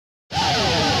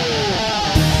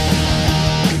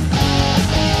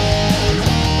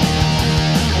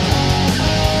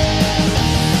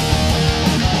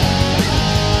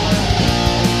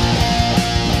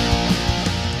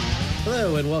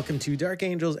to Dark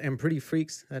Angels and Pretty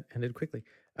Freaks. That ended quickly.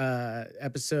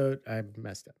 Episode, I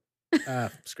messed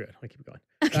up. Screw it. I'll keep going.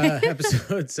 Okay.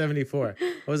 Episode 74.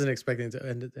 I wasn't expecting it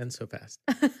to end so fast.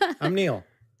 I'm Neil.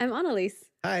 I'm Annalise.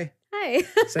 Hi. Hi.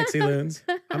 Sexy Loons.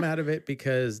 I'm out of it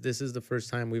because this is the first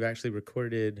time we've actually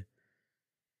recorded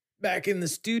back in the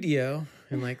studio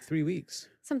in like 3 weeks.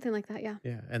 Something like that, yeah.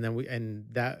 Yeah. And then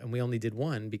we only did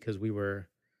one because we were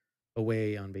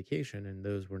away on vacation and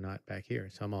those were not back here.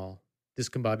 So I'm all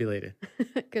discombobulated.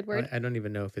 Good word. I don't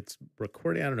even know if it's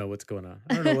recording. I don't know what's going on.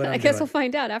 I don't know what I'm I guess doing. we'll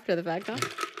find out after the fact, huh?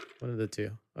 One of the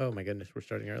two. Oh my goodness, we're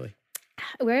starting early.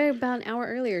 We're about an hour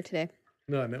earlier today.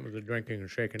 No, I meant with the drinking and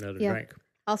shaking of the Yeah. drink.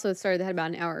 Also, it started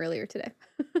about an hour earlier today.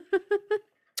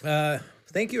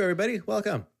 Thank you, everybody.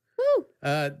 Welcome. Woo!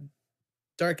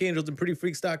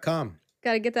 DarkAngelsandPrettyFreaks.com.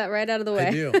 Got to get that right out of the way.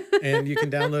 I do. And you can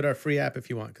download our free app if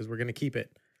you want because we're going to keep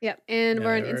it. Yep. And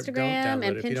we're on Or don't Instagram download and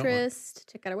it if you don't want.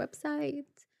 Pinterest. Check out our website,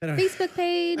 I don't- Facebook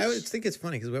page. I always think it's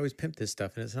funny because we always pimp this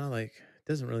stuff and it's not like, it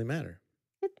doesn't really matter.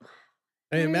 It-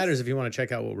 I mean, it Nice. matters if you want to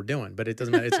check out what we're doing, but it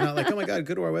doesn't matter. It's not like, oh my God,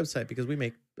 go to our website because we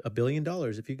make $1 billion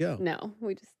if you go. No,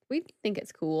 we think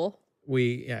it's cool.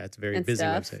 It's a very And busy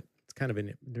stuff. website. It's kind of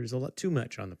there's a lot too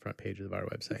much on the front page of our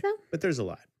website, so? but there's a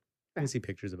lot. You can Right. see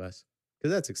pictures of us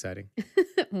because that's exciting.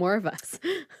 More of us.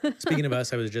 Speaking of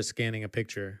us, I was just scanning a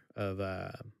picture of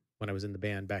when I was in the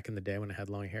band back in the day when I had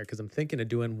long hair because I'm thinking of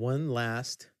doing one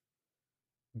last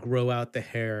grow out the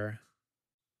hair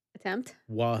Attempt.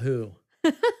 wahoo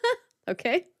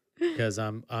Okay. because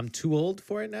I'm too old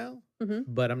for it now, Mhm.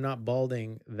 but I'm not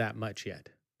balding that much yet.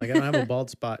 Like I don't have a bald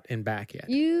spot in back yet.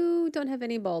 You don't have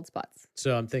any bald spots.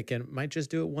 So I'm thinking might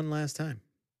just do it one last time.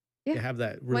 Yeah. To have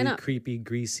that Why really not? creepy,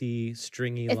 greasy,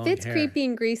 stringy If long it's hair. creepy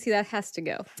and greasy, that has to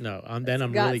go. No, then It's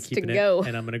I'm really gots to keeping it, go.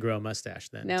 and I'm going to grow a mustache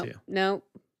then No, too. no,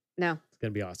 It's going to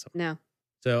be awesome. no.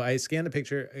 So I scanned a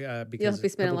picture because You'll be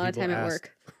spending a lot of couple time at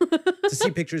people work. asked to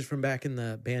see pictures from back in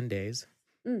the band days.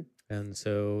 Mm. And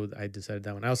so I decided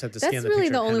that one. I also have to That's scan the really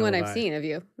picture the of only Henno one I've Levi. seen of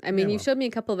you. I mean, Yeah, you well. showed me a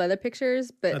couple of other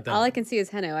pictures, Not but that all I one. can see is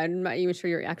Henno. I'm not even sure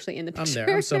you're actually in the I'm picture.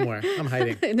 there. I'm somewhere. I'm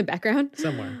hiding in the background.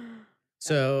 somewhere.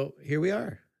 So here we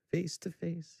are, face to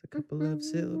face, a couple of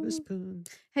silver spoons.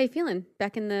 How you feeling?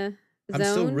 Back in the zone? I'm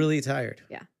still really tired.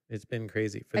 Yeah. It's been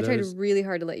crazy. I tried really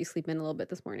hard to let you sleep in a little bit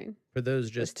this morning. For those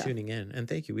just tough. tuning in, and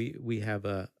thank you. We have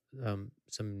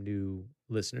some new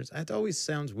listeners. It always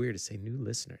sounds weird to say new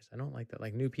listeners. I don't like that.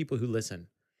 Like new people who listen.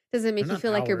 Does it make They're you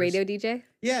feel not like a ours. radio DJ?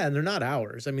 Yeah, and they're not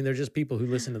ours. I mean, they're just people who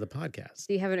listen to the podcast.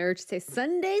 Do you have an urge to say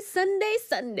Sunday, Sunday,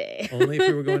 Sunday? Only if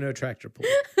we were going to a tractor pull.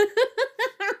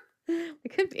 We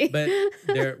could be.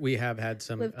 But we have had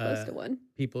some Live close to one.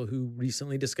 people who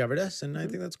recently discovered us, and I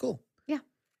think that's cool. Yeah.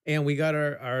 And we got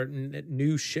our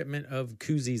new shipment of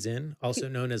koozies in, also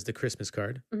known as the Christmas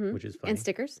card, Mhm. which is funny. And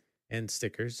stickers. And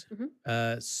stickers.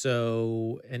 Mhm.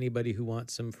 So anybody who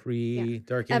wants some free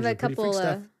Dark I have Angels a and Pretty Freak couple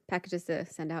stuff, packages to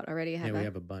send out already. yeah, we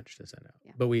have a bunch to send out.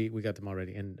 Yeah. But we got them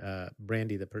already. And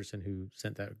Brandy, the person who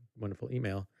sent that wonderful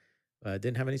email,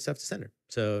 didn't have any stuff to send her.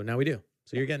 So now we do.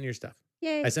 So you're getting your stuff.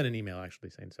 Yay. I sent an email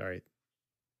actually saying, sorry,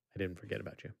 I didn't forget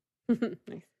about you.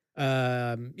 Nice.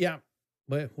 Yeah.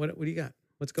 What do you got?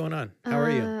 What's going on? How are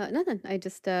you? Nothing. I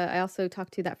just I also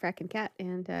talked to that fracking cat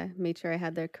and made sure I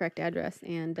had the correct address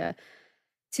and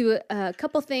to a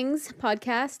couple things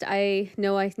podcast. I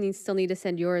know I still need to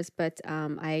send yours, but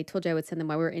I told you I would send them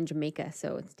while we were in Jamaica,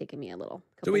 so it's taking me a little.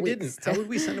 So we weeks didn't. to- How would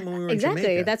we send them when we were exactly. in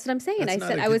Jamaica? That's what I'm saying. That's I not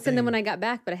said a I good would send them when thing. I got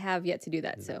back, but I have yet to do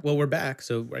that. So Well, we're back.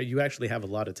 So you actually have a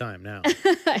lot of time now.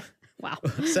 wow,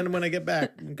 Send them when I get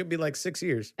back. It could be like 6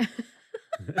 years.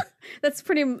 that's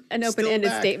pretty an Still open-ended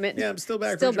back. statement. Yeah, I'm still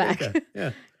back. Still from Jamaica. back.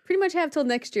 Yeah. Pretty much have till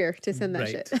next year to send that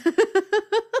Right. shit.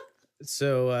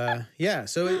 So yeah.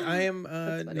 So I am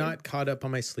That's funny. not caught up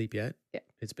on my sleep yet. Yeah.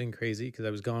 It's been crazy because I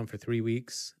was gone for 3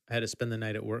 weeks. I had to spend the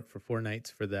night at work for 4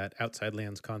 nights for that Outside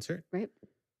Lands concert. Right.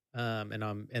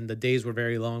 And the days were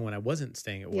very long when I wasn't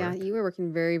staying at work. Yeah, you were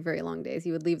working very, very long days.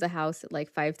 You would leave the house at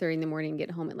like 5:30 in the morning and get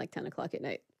home at like 10 o'clock at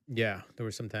night. Yeah, there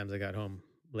were some times I got home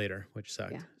later, which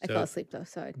sucked. Yeah, I fell asleep though,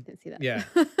 so I didn't see that. Yeah.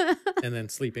 And then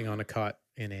sleeping on a cot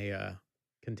in a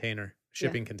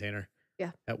shipping container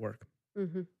Yeah. at work.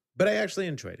 hmm But I actually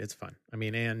enjoyed it. It's fun. I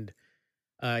mean, and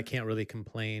I can't really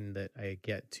complain that I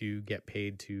get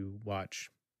paid to watch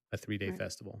a 3-day Right.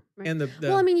 festival. Right. And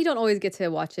Well, I mean, you don't always get to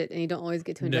watch it, and you don't always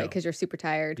get to enjoy it No. because you're super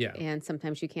tired. Yeah. And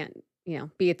sometimes you can't,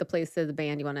 be at the place of the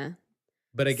band you want to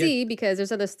but I see because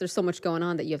there's so much going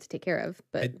on that you have to take care of.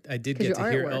 But I did 'cause get you to are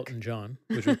at hear work. Elton John,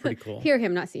 which was pretty cool. hear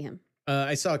him, not see him.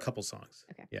 I saw a couple songs.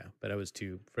 Okay. Yeah, but I was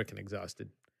too freaking exhausted.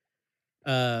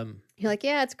 You're like,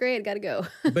 yeah, it's great. Got to go.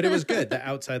 But it was good. The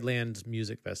Outside Lands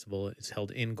Music Festival is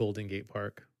held in Golden Gate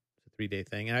Park. 3-day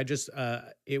thing. And I just,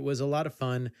 it was a lot of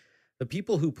fun. The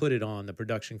people who put it on, the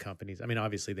production companies, I mean,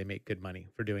 obviously they make good money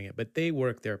for doing it, but they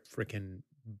work their freaking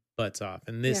butts off.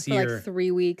 And this for year, like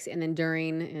 3 weeks and then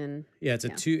during and yeah,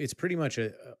 it's pretty much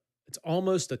it's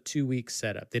almost a 2-week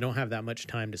setup. They don't have that much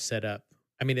time to set up.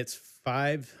 I mean, it's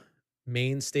 5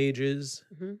 main stages,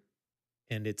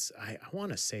 and it's, I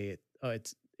want to say it,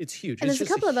 it's huge. And it's there's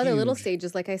a couple of other little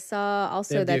stages. Like I saw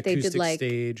also that they did like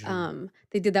stage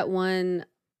they did that one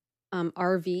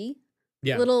RV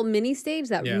yeah. little mini stage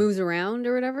that moves around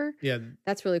or whatever. Yeah.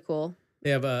 That's really cool. They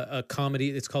have a comedy.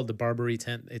 It's called the Barbary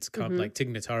Tent. It's called like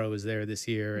Tig Notaro was there this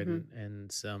year,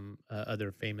 and some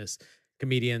other famous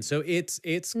comedians. So it's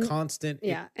constant.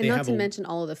 Yeah, and not to mention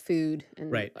all of the food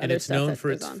and right, other and it's stuff known that for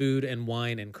goes its on. food and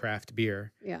wine and craft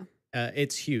beer. Yeah,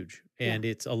 it's huge and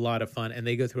it's a lot of fun. And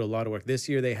they go through a lot of work. This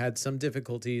year they had some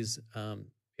difficulties.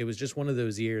 It was just one of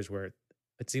those years where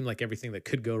it seemed like everything that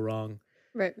could go wrong.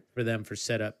 Right. For them for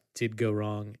setup did go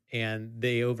wrong, and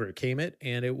they overcame it,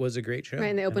 and it was a great show. Right,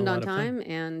 and they opened on time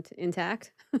and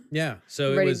intact. Yeah,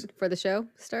 so ready it was for the show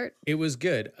start. It was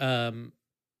good. There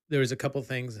was a couple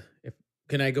things.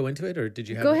 Can I go into it, or did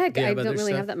you have? Go ahead. I don't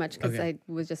really have that much because I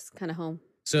was just kind of home.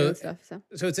 So stuff. So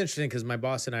it's interesting because my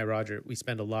boss and I, Roger, we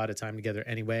spend a lot of time together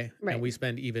anyway, right. and we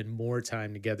spend even more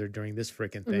time together during this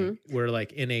freaking thing. We're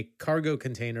like in a cargo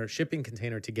container, shipping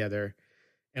container together.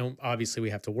 And obviously we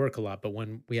have to work a lot, but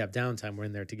when we have downtime, we're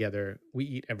in there together. We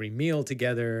eat every meal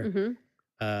together.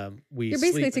 You're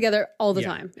basically together all the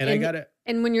time. And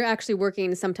and when you're actually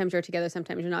working, sometimes you're together,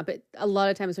 sometimes you're not. But a lot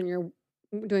of times when you're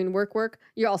doing work,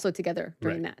 you're also together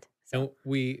during that. So. And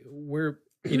we're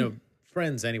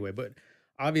friends anyway, but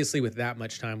obviously with that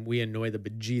much time, we annoy the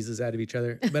bejesus out of each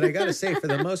other. But I gotta say, for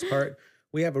the most part,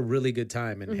 we have a really good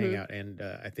time and hang out. And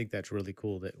I think that's really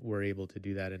cool that we're able to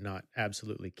do that and not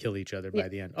absolutely kill each other by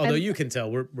the end. Although you can tell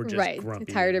we're just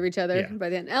grumpy. Tired of each other by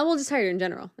the end. And we'll just tired in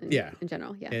general. In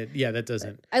general. That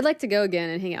doesn't. But I'd like to go again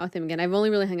and hang out with him again. I've only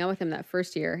really hung out with him that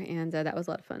first year, and that was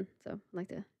a lot of fun. So I'd like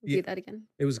to do that again.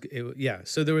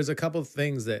 So there was a couple of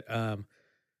things that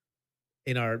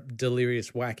in our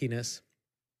delirious wackiness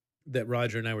that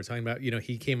Roger and I were talking about.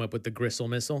 He came up with the Gristle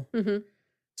Missile.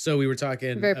 So we were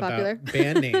talking about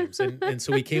band names, and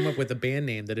so we came up with a band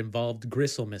name that involved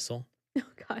Gristle Missile. Oh,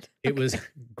 God. It was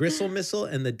Gristle Missile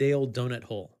and the Dale Donut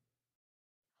Hole.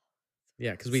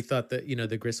 Yeah, because we thought that,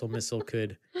 the Gristle Missile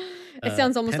could it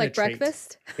sounds almost penetrate. Like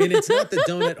breakfast. And it's not the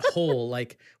donut hole,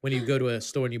 like when you go to a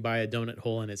store and you buy a donut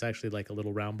hole and it's actually like a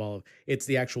little round ball. It's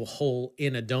the actual hole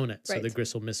in a donut, so the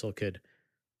Gristle Missile could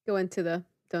go into the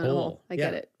donut hole. I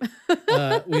get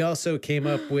it. We also came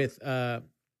up with...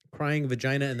 Crying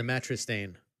Vagina and the Mattress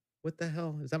Stain. What the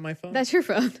hell? Is that my phone? That's your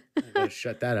phone. I gotta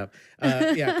shut that up.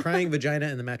 Crying Vagina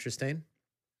and the Mattress Stain.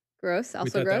 Gross. Also we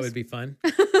thought gross. that would be fun.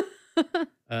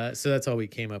 So that's all we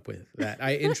came up with. That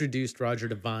I introduced Roger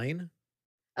to Vine.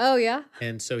 Oh, yeah?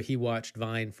 And so he watched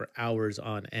Vine for hours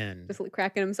on end. Just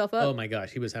cracking himself up? Oh, my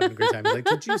gosh. He was having a great time. He's like,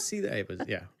 did you see that? It was,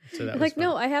 so that was like, fun.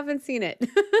 no, I haven't seen it.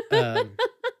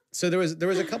 So there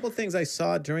was a couple things I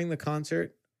saw during the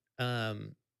concert.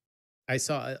 I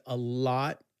saw a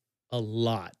lot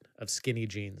of skinny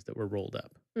jeans that were rolled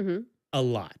up. A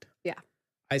lot. Yeah.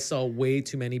 I saw way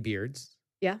too many beards.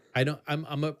 Yeah.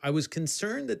 I was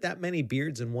concerned that many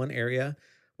beards in one area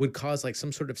would cause like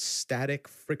some sort of static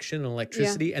friction and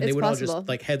electricity, and they would possible. all just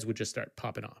like heads would just start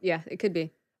popping off. Yeah, it could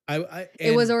be.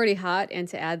 It was already hot, and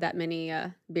to add that many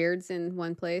beards in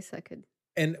one place, I could.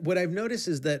 And what I've noticed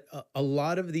is that a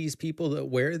lot of these people that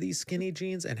wear these skinny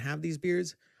jeans and have these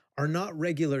beards are not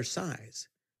regular size.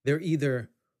 They're either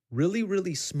really,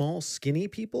 really small, skinny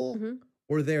people,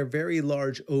 or they're very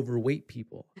large, overweight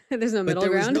people. There's no middle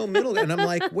ground. But there was no middle. And I'm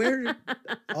like, where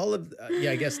all of,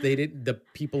 I guess the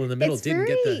people in the middle didn't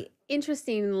get the. It's very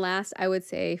interesting last, I would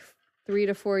say, 3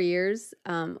 to 4 years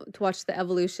to watch the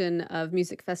evolution of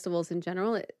music festivals in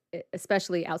general,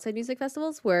 especially outside music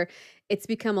festivals, where it's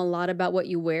become a lot about what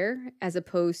you wear as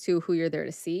opposed to who you're there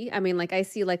to see. I mean, like I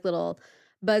see like little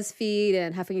BuzzFeed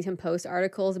and Huffington Post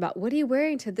articles about what are you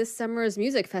wearing to this summer's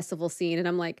music festival scene? And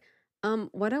I'm like,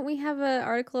 why don't we have an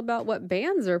article about what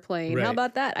bands are playing? Right. How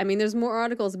about that? I mean, there's more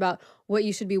articles about what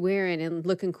you should be wearing and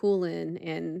looking cool in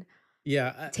and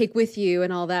take with you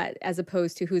and all that, as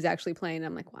opposed to who's actually playing.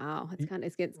 I'm like, wow,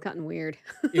 it's gotten weird.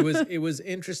 it was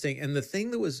interesting. And the thing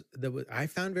that I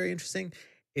found very interesting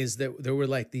is that there were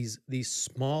like these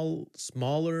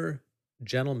smaller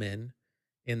gentlemen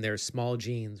in their small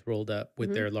jeans rolled up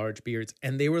with their large beards,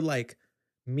 and they were like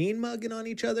mean mugging on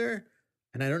each other.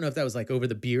 And I don't know if that was like over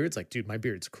the beards, like, dude, my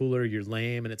beard's cooler, you're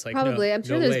lame. And it's like, probably, I'm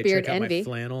sure there's beard check out envy. my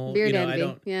flannel. Beard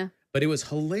envy. But it was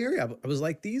hilarious. I was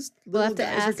like, these We'll little have to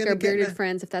guys are ask gonna our get in bearded a-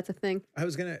 friends if that's a thing.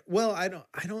 Well, I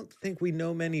don't think we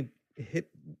know many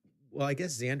well, I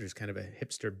guess Xander's kind of a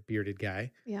hipster bearded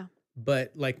guy. Yeah.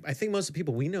 But like, I think most of the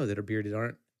people we know that are bearded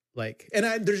aren't like, and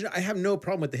I have no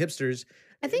problem with the hipsters.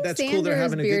 I think That's cool. They're Xander's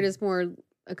having a beard good, is more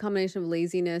a combination of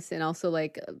laziness and also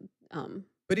like,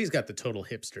 but he's got the total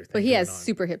hipster thing. but he going has on.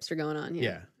 super hipster going on. Yeah.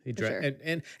 Yeah, he for sure.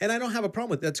 and I don't have a problem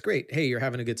with that's great. Hey, you're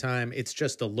having a good time. It's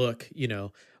just a look,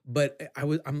 But I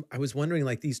was wondering,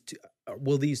 like,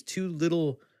 will these two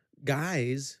little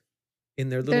guys in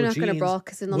their little They're not jeans, going to brawl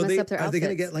because then they'll mess up their are outfits. they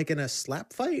going to get like in a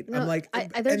slap fight? No, I'm like,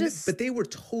 they're just. but they were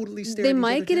totally staring. They each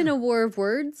might other get in down. a war of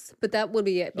words, but that would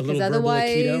be it. A Because little verbal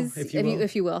aikido, otherwise,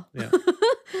 if you will. Yeah. Yeah.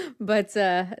 But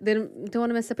they don't want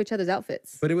to mess up each other's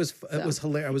outfits. But it was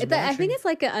hilarious. I think it's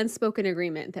like an unspoken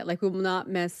agreement that like we will not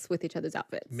mess with each other's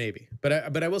outfits. Maybe,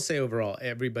 but I will say overall,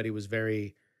 everybody was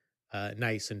very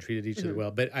nice and treated each other well.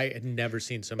 But I had never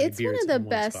seen so many It's beards one of the in one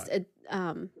best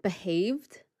spot.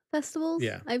 behaved festivals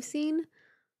I've seen.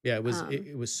 Yeah, it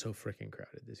was so freaking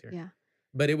crowded this year. Yeah.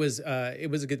 But it was a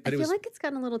good. But I feel like it's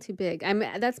gotten a little too big.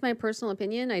 That's my personal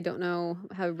opinion. I don't know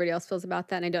how everybody else feels about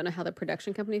that, and I don't know how the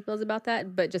production company feels about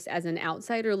that. But just as an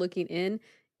outsider looking in,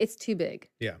 it's too big.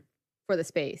 Yeah. For the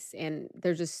space, and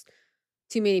there's just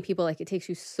too many people. Like it takes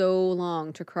you so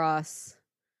long to cross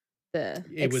the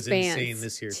It was expanse insane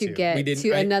this year to too. get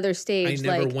to another stage. I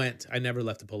never went. I never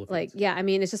left the polo fields. Like yeah, I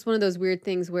mean, it's just one of those weird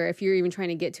things where if you're even trying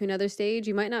to get to another stage,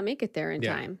 you might not make it there in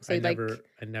time. So I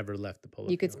never left the polo.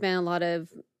 You could spend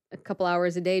a couple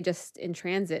hours a day just in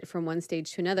transit from one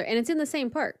stage to another, and it's in the same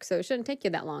park, so it shouldn't take you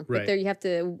that long. Right. But there, you have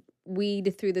to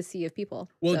weed through the sea of people.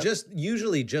 Well, so.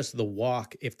 usually just the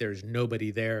walk, if there's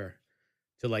nobody there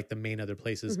to like the main other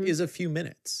places, is a few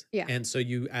minutes. Yeah. And so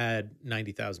you add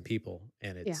 90,000 people,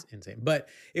 and it's insane. But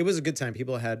it was a good time.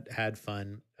 People had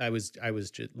fun. I was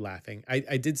just laughing.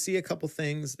 I did see a couple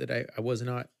things that I was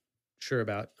not sure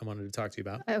about. I wanted to talk to you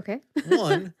about. Okay.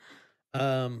 One.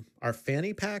 Are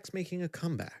fanny packs making a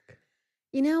comeback?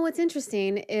 You know, what's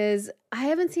interesting is I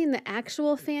haven't seen the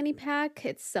actual fanny pack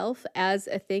itself as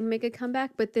a thing make a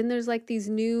comeback, but then there's like these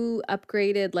new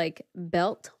upgraded like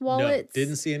belt wallets. No,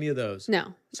 didn't see any of those.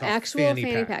 No, Saw actual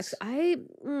fanny packs.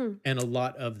 And a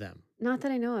lot of them. Not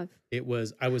that I know of.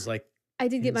 I was like, I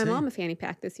did get my insane. mom a fanny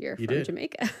pack this year from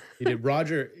Jamaica. You did.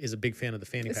 Roger is a big fan of the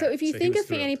fanny pack. So if you think he a was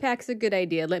fanny thrilled. pack's a good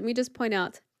idea, let me just point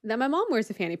out that my mom wears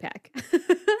a fanny pack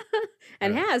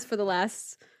and has for the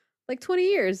last like 20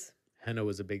 years. Henno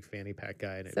was a big fanny pack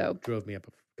guy, and it So- drove me up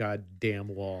a goddamn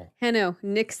wall. Henno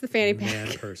nicks the fanny Man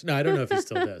pack. purse. No, I don't know if he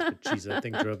still does, but geez, that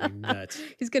thing drove me nuts.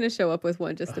 He's going to show up with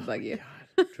one just to bug you.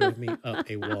 God, drove me up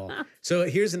a wall. So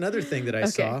here's another thing that I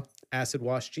saw: acid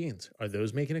wash jeans. Are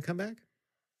those making a comeback?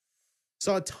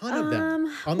 Saw a ton of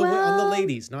them on the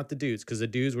ladies, not the dudes, because the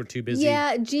dudes were too busy.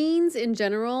 Yeah, jeans in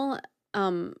general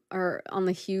are on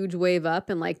the huge wave up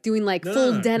and like doing like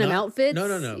full denim outfits.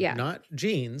 No. Yeah. Not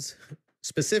jeans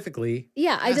specifically.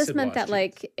 Yeah, I just acid meant wash that jeans.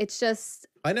 like it's just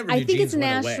I never I knew think jeans it's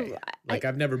went natural. away. Like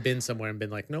I've never been somewhere and been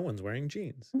like, no one's wearing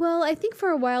jeans. Well, I think for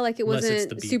a while, like it Unless it's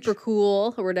wasn't the super beach.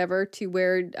 cool or whatever to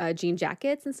wear jean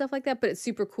jackets and stuff like that, but it's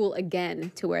super cool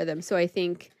again to wear them. So I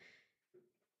think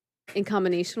in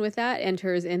combination with that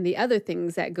enters in the other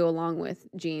things that go along with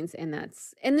jeans, and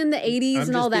then the 80s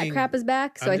and all that crap is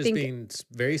back. So I'm I just think being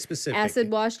very specific.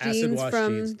 acid wash jeans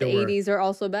from the There were 80s are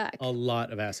also back. a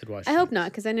lot of acid wash. I hope jeans.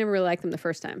 not, because I never really liked them the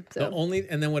first time. So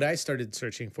And then what I started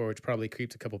searching for, which probably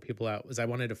creeped a couple people out, was I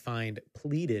wanted to find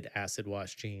pleated acid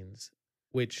wash jeans,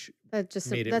 which that just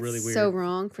made it that's really so weird.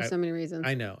 wrong for so many reasons.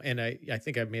 I know. And I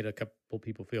think I've made a couple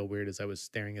people feel weird as I was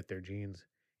staring at their jeans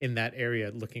in that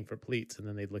area looking for pleats, and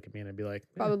then they'd look at me and I'd be like,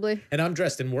 Probably. And I'm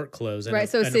dressed in work clothes. And Right,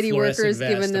 so and city fluorescent workers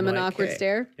vest. giving them I'm an like, awkward hey.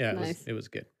 stare. Yeah, Nice. it was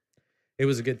good. It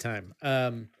was a good time.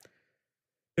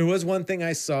 There was one thing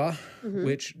I saw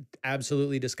which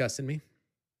absolutely disgusted me.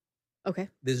 Okay.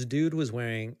 This dude was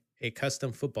wearing a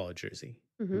custom football jersey.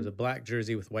 It was a black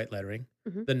jersey with white lettering.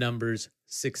 The numbers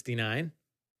 69.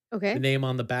 Okay. The name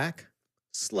on the back,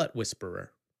 Slut Whisperer.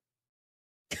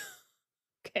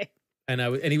 Okay.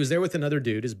 And he was there with another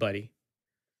dude, his buddy.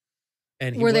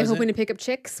 And Were they hoping to pick up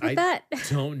chicks with that?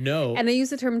 Don't know. And they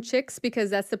use the term chicks because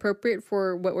that's appropriate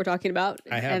for what we're talking about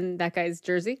and that guy's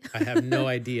jersey. I have no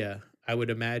idea. I would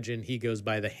imagine he goes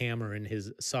by the Hammer in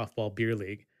his softball beer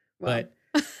league. Wow.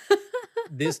 But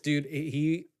this dude,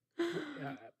 I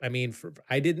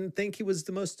didn't think he was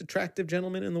the most attractive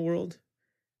gentleman in the world.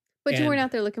 But you weren't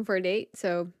out there looking for a date,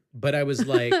 so. But I was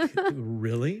like,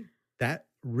 really?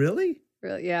 Really?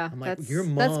 Really, yeah. I'm like, your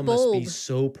that's mom bold. must be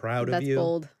so proud of That's you.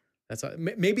 bold.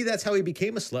 Maybe that's how he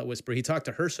became a slut whisperer. He talked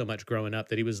to her so much growing up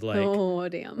that he was like, Oh,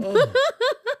 damn. oh.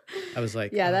 I was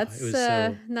like, Yeah, oh, that's it was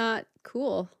so, not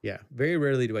cool. yeah. Very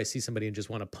rarely do I see somebody and just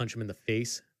want to punch him in the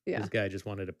face. Yeah. This guy just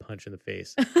wanted to punch in the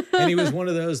face. And he was one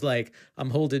of those, like, I'm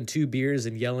holding 2 beers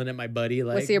and yelling at my buddy,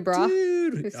 like, Was he a bra?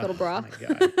 dude. His little bra? Oh my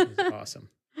God. It was awesome.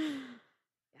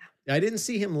 I didn't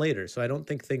see him later, so I don't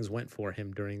think things went for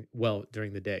him during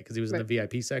the day because he was in the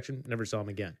VIP section. Never saw him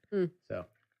again. So,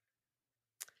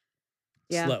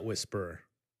 slut whisperer.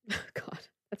 God,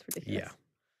 that's ridiculous.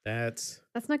 Yeah,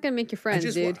 that's not gonna make you friends,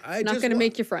 dude. It's not gonna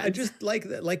make you friends. I just like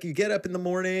that. Like you get up in the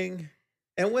morning,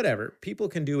 and whatever, people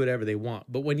can do whatever they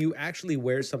want. But when you actually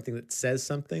wear something that says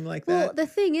something like that, well, the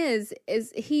thing is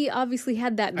he obviously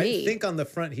had that made. I think on the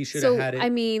front he should have had it. I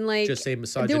mean, like, just say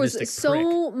misogynistic. There was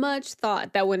so much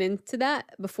thought that went into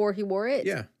that before he wore it.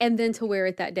 Yeah, and then to wear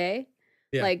it that day.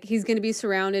 Yeah. Like he's going to be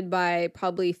surrounded by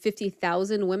probably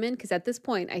 50,000 women. Because at this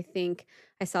point, I think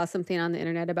I saw something on the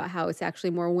internet about how it's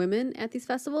actually more women at these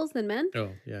festivals than men.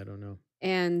 Oh, yeah, I don't know.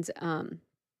 And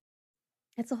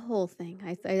it's a whole thing.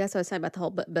 That's what I was talking about, the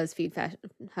whole BuzzFeed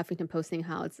Huffington Post thing,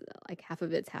 how it's like half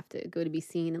of it's have to go to be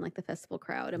seen in like the festival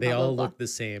crowd. And they blah, all blah, blah. look the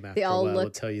same after they all a while, look I'll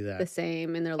tell you that. the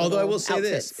same in their Although I will say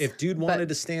outfits. This, if dude wanted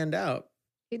to stand out,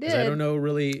 he did. I don't know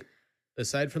really,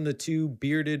 aside from the 2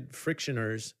 bearded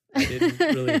frictioners, I didn't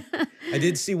really. I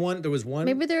did see one. There was one.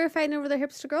 Maybe they were fighting over their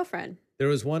hipster girlfriend. There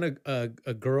was one a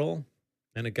girl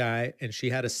and a guy, and she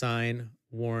had a sign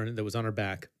worn that was on her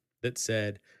back that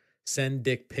said, "Send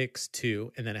dick pics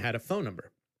to," and then it had a phone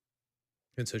number.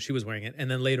 And so she was wearing it.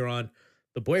 And then later on,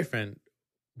 the boyfriend,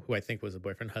 who I think was a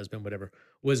boyfriend, husband, whatever,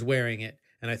 was wearing it.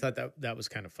 And I thought that was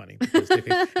kind of funny. And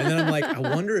then I'm like, I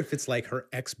wonder if it's like her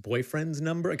ex-boyfriend's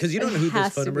number. Because you don't know who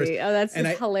this phone number is. Oh, that's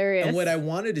hilarious. And what I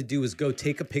wanted to do was go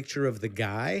take a picture of the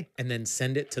guy and then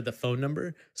send it to the phone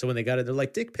number. So when they got it, they're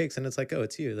like, dick pics. And it's like, oh,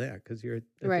 it's you there because you're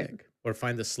a dick. Or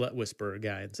find the slut whisperer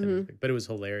guy and send him a pic. But it was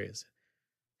hilarious.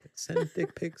 Send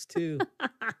dick pics too.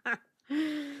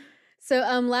 So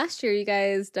last year you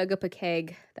guys dug up a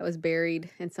keg that was buried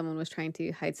and someone was trying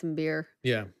to hide some beer.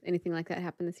 Yeah. Anything like that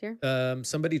happen this year?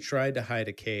 Somebody tried to hide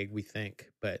a keg, we think,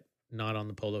 but not on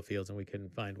the polo fields, and we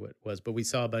couldn't find what it was. But we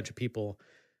saw a bunch of people.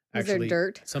 Actually, was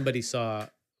there dirt? Somebody saw,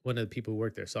 one of the people who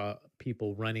worked there saw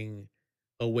people running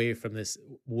away from this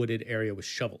wooded area with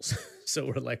shovels. So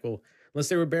we're like, well, unless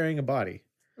they were burying a body.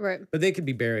 Right. But they could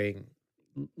be burying,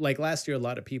 like last year, a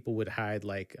lot of people would hide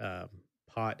like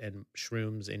pot and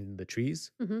shrooms in the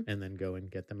trees and then go and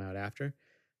get them out after.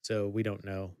 So we don't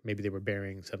know. Maybe they were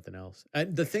burying something else.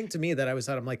 The thing to me that I was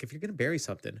thought, I'm like, if you're going to bury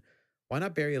something, why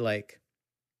not bury like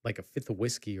a fifth of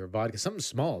whiskey or vodka, something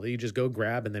small that you just go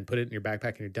grab and then put it in your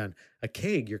backpack and you're done. A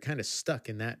keg, you're kind of stuck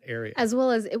in that area. As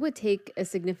well as it would take a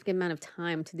significant amount of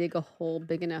time to dig a hole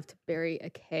big enough to bury a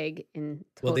keg in.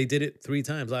 Well, they did it 3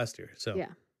 times last year. So yeah.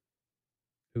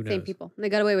 Who knows? Same people. They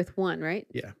got away with 1, right?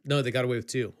 Yeah. No, they got away with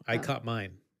 2. I caught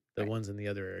mine. The ones in the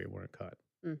other area weren't caught.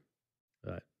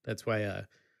 But that's why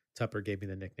Tupper gave me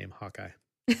the nickname Hawkeye.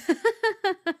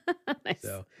 Nice.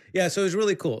 So yeah, so it was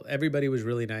really cool. Everybody was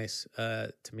really nice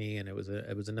to me, and it was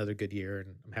another good year.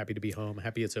 And I'm happy to be home.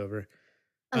 Happy it's over.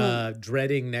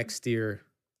 Dreading next year,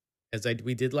 as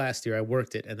we did last year. I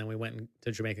worked it, and then we went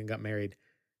to Jamaica and got married.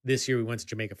 This year we went to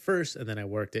Jamaica first, and then I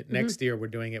worked it. Next year we're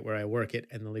doing it where I work it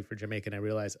and then leave for Jamaica. And I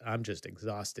realize I'm just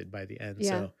exhausted by the end. Yeah.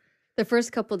 So the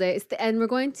first couple days, and we're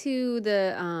going to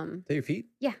the to your feet.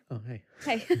 Yeah. Oh hey.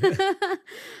 Hey.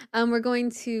 We're going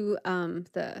to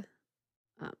the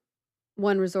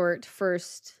one resort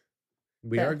first.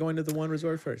 We are going to the one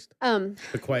resort first. The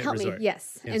quiet help resort. Me.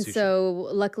 Yes, and so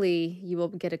luckily you will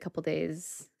get a couple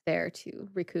days there to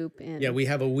recoup. And yeah, we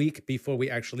have a week before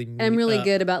we actually meet. I'm really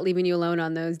good about leaving you alone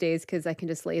on those days because I can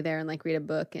just lay there and like read a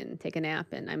book and take a nap,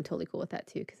 and I'm totally cool with that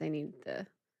too because I need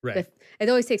it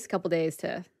always takes a couple days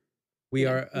to.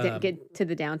 Get to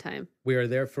the downtime. We are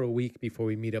there for a week before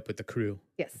we meet up with the crew.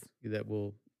 Yes, that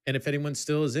will. And if anyone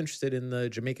still is interested in the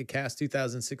Jamaica Cast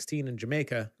 2016 in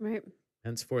Jamaica, right?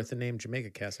 Henceforth the name Jamaica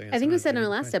Cast. I think we said in our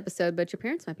last episode, but your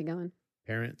parents might be going.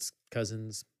 Parents,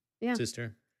 cousins,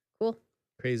 sister. Cool.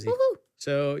 Crazy. Woo-hoo.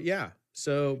 So yeah.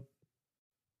 So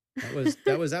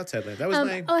that was outside land. That was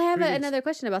my. Oh, I have another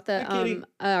question about the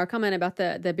our comment about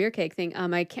the beer cake thing.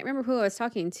 I can't remember who I was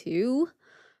talking to,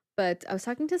 but I was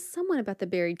talking to someone about the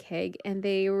buried keg, and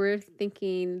they were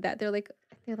thinking that they're like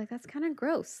that's kind of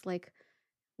gross, like.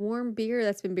 Warm beer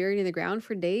that's been buried in the ground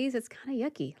for days, it's kind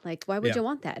of yucky. Like, why would you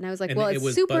want that? And I was like, well,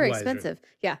 it's super Budweiser. Expensive.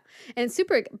 Yeah. And it's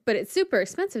super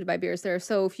expensive to buy beers there.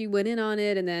 So if you went in on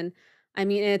it and then, I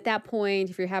mean, at that point,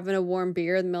 if you're having a warm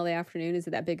beer in the middle of the afternoon, is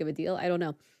it that big of a deal? I don't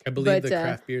know. I believe the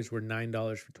craft beers were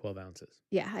 $9 for 12 ounces.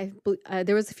 Yeah.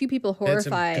 There was a few people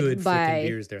horrified good by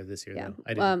beers there this year,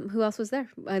 though. Who else was there?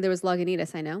 There was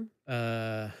Lagunitas, I know.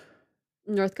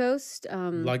 North Coast.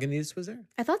 Lagunitas was there?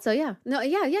 I thought so. Yeah. No.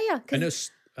 Yeah. I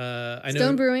 'Cause know. I know.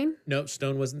 Stone Brewing. No,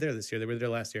 Stone wasn't there this year. They were there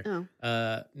last year.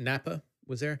 Oh. Napa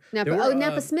was there. Napa. There were,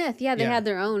 Napa Smith. Yeah, they had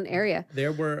their own area.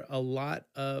 There were a lot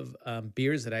of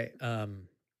beers that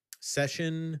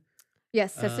Session.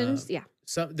 Yes, Sessions. Yeah.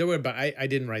 Some there were, but I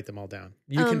didn't write them all down.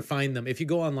 You can find them if you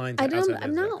go online to I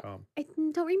outsidelands.com.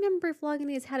 don't remember if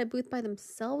Lagunitas had a booth by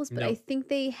themselves, but No. I think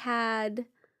they had,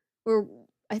 or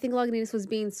I think Lagunitas was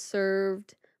being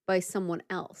served by someone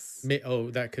else.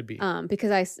 That could be.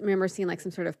 Because I remember seeing like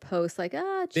some sort of post like, they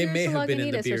cheers may to have been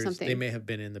in the Lagunitas or beers. something. They may have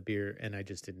been in the beer, and I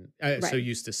just didn't. I was so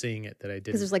used to seeing it that I didn't.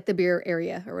 Because there's like the beer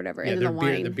area or whatever, Yeah, and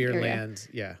then the beer area. lands.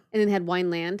 Yeah, and then they had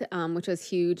Wineland, which was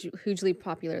hugely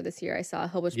popular this year. I saw a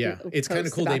whole bunch of it's kind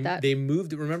of cool. That. They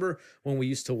moved. Remember when we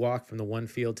used to walk from the one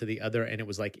field to the other, and it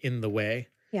was like in the way.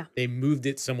 Yeah. They moved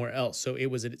it somewhere else, so it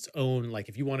was its own. Like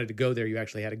if you wanted to go there, you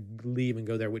actually had to leave and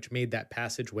go there, which made that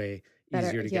passageway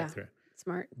easier to get through.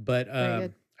 Smart. But I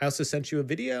also sent you a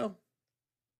video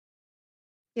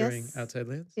during Outside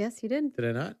Lands. Yes, you did. Did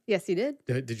I not? Yes, you did.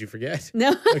 Did you forget?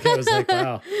 No. Okay, I was like,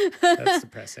 wow, that's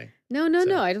depressing. No.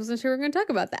 I wasn't sure we were going to talk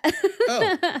about that.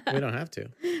 Oh, we don't have to.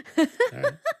 All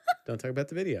right. Don't talk about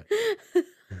the video.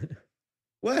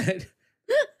 What?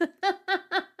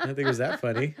 I don't think it was that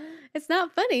funny. It's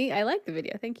not funny. I like the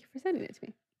video. Thank you for sending it to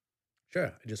me. Sure.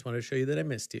 I just wanted to show you that I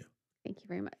missed you. Thank you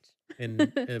very much.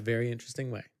 In a very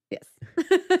interesting way. Yes.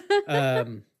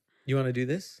 You want to do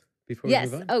this before we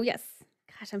move on? Oh, yes.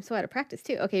 Gosh, I'm so out of practice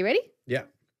too. Okay, ready? Yeah.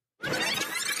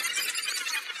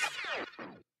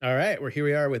 All right. Here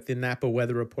we are with the Napa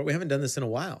weather report. We haven't done this in a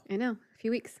while. I know. A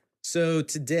few weeks. So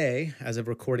today, as of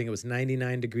recording, it was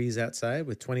 99 degrees outside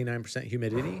with 29%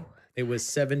 humidity. It was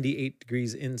 78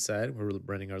 degrees inside. We're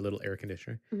running our little air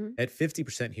conditioner. At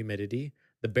 50% humidity,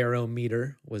 the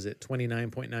barometer was at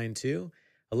 29.92.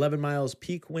 11 miles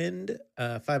peak wind,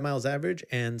 5 miles average,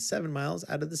 and 7 miles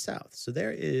out of the south. So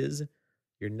there is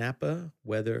your Napa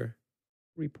weather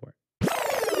report.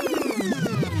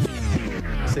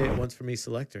 Say it once for me,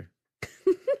 selector.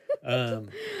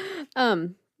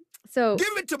 So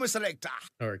give it to me, selector.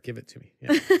 Or give it to me.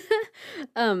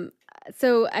 Yeah.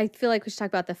 So I feel like we should talk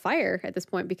about the fire at this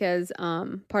point because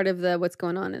part of what's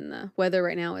going on in the weather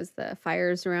right now is the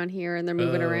fires around here and they're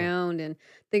moving around and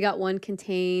they got one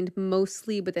contained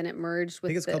mostly, but then it merged with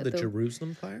I think it's called the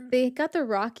Jerusalem fire. They got the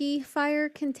Rocky fire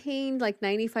contained like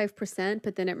 95%,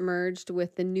 but then it merged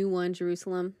with the new one,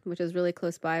 Jerusalem, which is really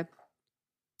close by.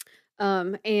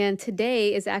 And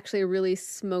today is actually a really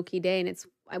smoky day and it's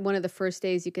one of the first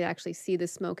days you could actually see the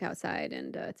smoke outside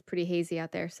and it's pretty hazy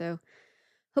out there. So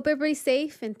hope everybody's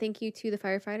safe, and thank you to the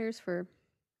firefighters for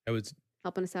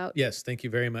helping us out. Yes, thank you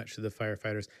very much to the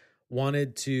firefighters.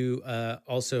 Wanted to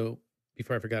also,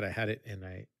 before I forgot, I had it and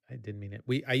I didn't mean it.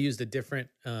 I used a different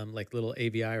like little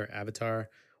AVI or avatar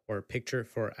or picture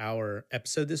for our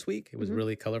episode this week. It was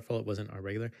really colorful. It wasn't our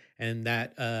regular. And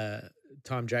that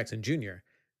Tom Jackson Jr.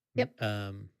 Yep.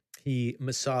 He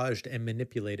massaged and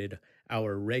manipulated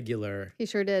our regular. He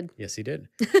sure did. Yes, he did.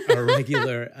 Our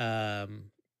regular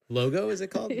logo, is it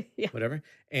called? Yeah. Whatever.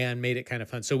 And made it kind of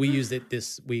fun. So we used it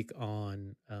this week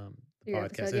on the Your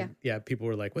podcast. episode, and yeah, people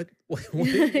were like, what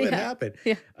Yeah. happened?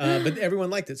 Yeah. But everyone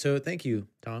liked it. So thank you,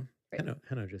 Tom. Great.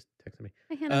 Hannah just texted me.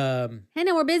 Hi, Hannah. Um,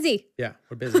 Hannah, we're busy. yeah,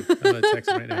 we're busy. I'm going to text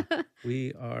him right now.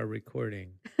 We are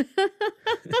recording.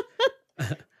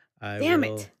 Damn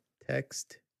will it.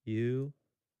 text you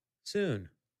soon.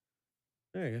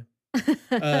 There you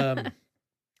go.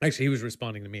 Actually, he was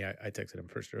responding to me. I texted him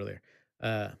first earlier.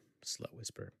 Slow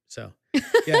whisper. So,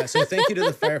 yeah. So thank you to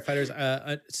the firefighters.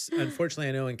 Unfortunately,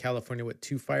 I know in California,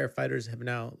 2 firefighters have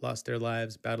now lost their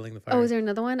lives battling the fire. Oh, is there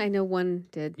another one? I know one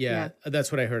did. Yeah,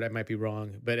 that's what I heard. I might be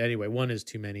wrong, but anyway, 1 is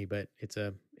too many. But it's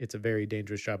a very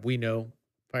dangerous job. We know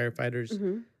firefighters.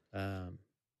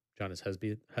 John is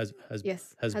husband.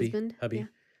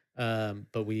 Yeah.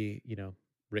 But we,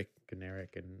 Rick and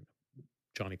Eric and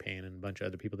Johnny Payne and a bunch of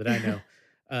other people that I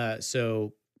know.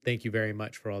 So thank you very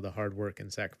much for all the hard work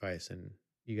and sacrifice, and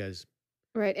you guys.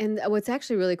 Right. And what's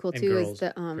actually really cool too is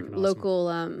the awesome. local,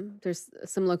 there's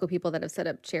some local people that have set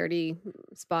up charity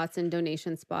spots and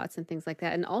donation spots and things like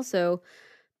that. And also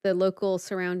the local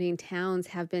surrounding towns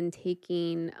have been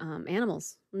taking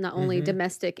animals, not only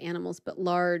domestic animals, but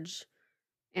large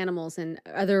animals, and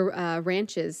other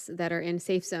ranches that are in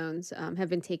safe zones have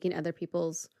been taking other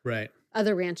people's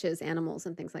other ranches, animals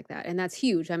and things like that. And that's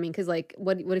huge. I mean, because like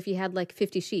what if you had like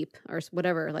 50 sheep or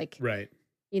whatever, like,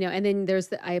 and then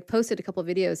I posted a couple of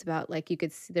videos about like you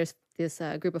could see there's this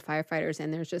group of firefighters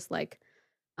and there's just like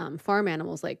farm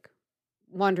animals like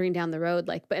wandering down the road,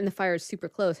 like, and the fire is super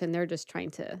close and they're just trying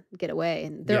to get away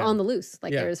and they're on the loose.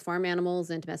 Like there's farm animals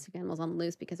and domestic animals on the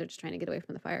loose because they're just trying to get away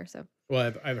from the fire. So,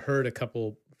 well, I've heard a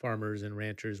couple farmers and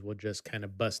ranchers will just kind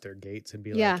of bust their gates and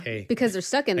be like, hey, because they're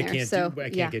stuck in there. I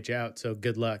can't get you out. So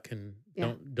good luck and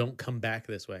don't come back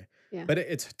this way. Yeah. But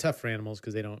it's tough for animals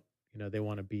because they don't, they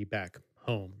want to be back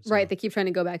home. So. Right. They keep trying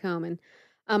to go back home. And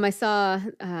I saw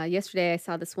yesterday, I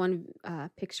saw this one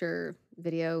picture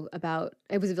video about,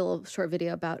 it was a little short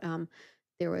video about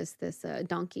there was this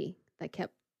donkey that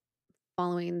kept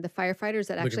following the firefighters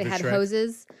that actually had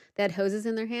hoses. They had hoses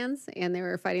in their hands and they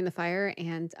were fighting the fire.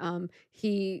 And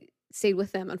he stayed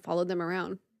with them and followed them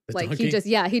around. He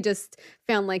just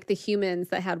found like the humans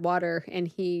that had water and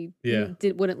he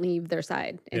wouldn't leave their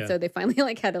side. And so they finally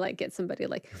like had to like get somebody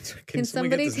like, can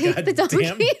somebody take the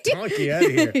donkey out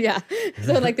of here? Yeah.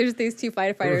 So like there's these two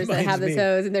firefighters that have this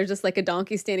hose and there's just like a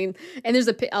donkey standing and there's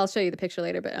I'll show you the picture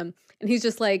later, but and he's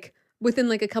just like within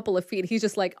like a couple of feet, he's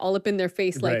just like all up in their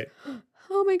face, like,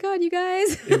 oh my God, you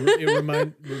guys.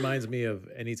 It reminds me of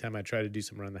anytime I try to do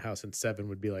something around the house and Seven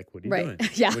would be like, what are you doing?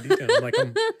 Yeah. What are you doing? I'm like,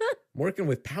 I'm working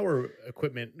with power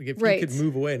equipment. If you could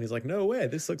move away. And he's like, no way,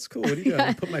 this looks cool. What are you doing?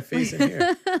 I put my face in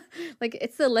here. Like,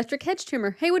 it's the electric hedge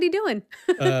trimmer. Hey, what are you doing?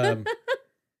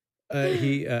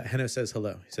 Heno says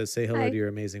hello. He says, say hello to your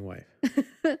amazing wife.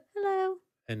 Hello.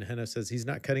 And Heno says he's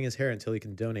not cutting his hair until he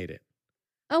can donate it.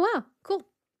 Oh, wow. Cool.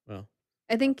 Well,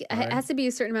 I think it has to be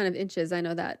a certain amount of inches. I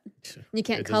know that. You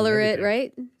can't color it,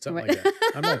 right? Something like that.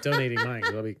 I'm not donating mine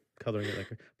because I'll be coloring it like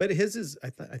her. But his is, I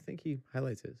think he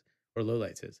highlights his or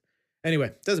lowlights his.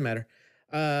 Anyway, doesn't matter.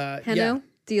 Heno,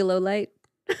 do you low light?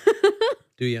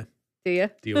 Do you? Do you?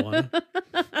 Do you want to?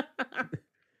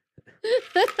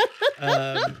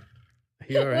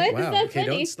 You all right? Wow. Okay,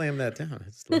 don't slam that down.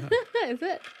 It's loud. Is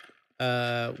it?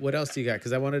 What else do you got?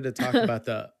 Because I wanted to talk about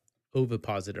the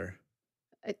ovipositor.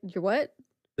 Your what?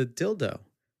 The dildo.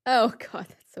 Oh God,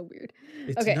 that's so weird.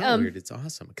 It's not weird. It's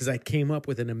awesome because I came up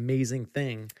with an amazing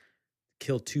thing.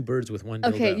 Kill two birds with one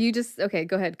dildo. Okay,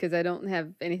 go ahead because I don't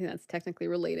have anything that's technically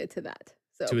related to that.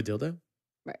 So to a dildo,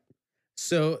 right?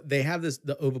 So they have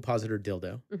the ovipositor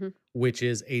dildo, which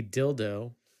is a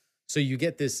dildo. So you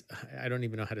get this. I don't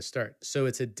even know how to start. So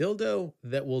it's a dildo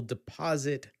that will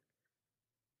deposit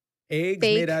eggs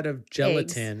made out of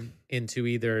gelatin into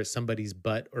either somebody's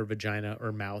butt or vagina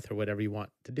or mouth or whatever you want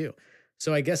to do.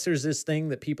 So I guess there's this thing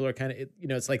that people are kind of,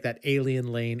 it's like that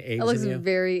alien laying eggs. It looks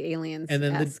very aliens. And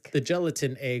then the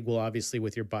gelatin egg will obviously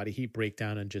with your body heat break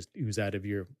down and just ooze out of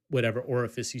your whatever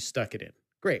orifice you stuck it in.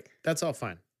 Great. That's all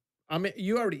fine.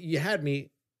 You had me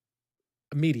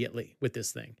immediately with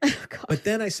this thing. Oh, but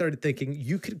then I started thinking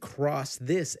you could cross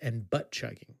this and butt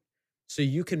chugging. So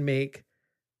you can make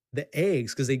the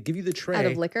eggs, because they give you the tray out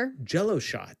of liquor, Jello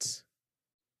shots,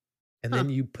 and then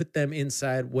you put them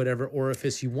inside whatever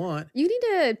orifice you want. You need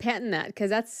to patent that because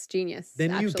that's genius.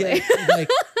 Then you get like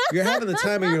you're having the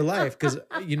time of your life because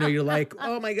you're like,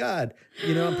 oh my God,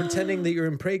 I'm pretending that you're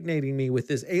impregnating me with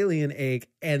this alien egg,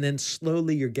 and then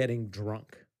slowly you're getting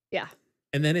drunk. Yeah,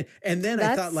 and then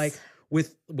I thought like.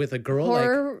 With a girl,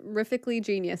 horrifically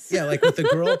genius. Yeah, like with a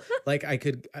girl, like I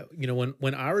could,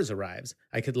 when ours arrives,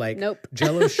 I could like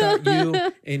Jello shot you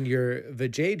in your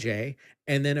vajayjay,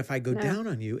 and then if I go down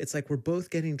on you, it's like we're both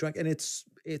getting drunk, and it's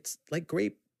like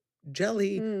grape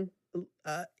jelly,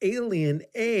 alien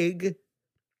egg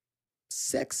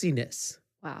sexiness.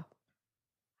 Wow.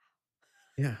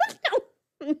 Yeah.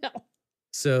 No.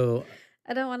 So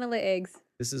I don't want to lay eggs.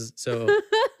 This is so.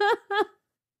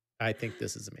 I think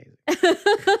this is amazing.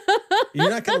 You're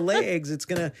not going to lay eggs. It's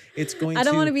going to. I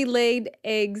don't want to be laid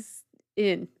eggs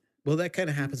in. Well, that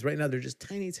kind of happens right now. They're just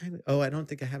tiny, tiny. Oh, I don't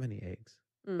think I have any eggs.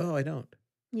 Oh, I don't.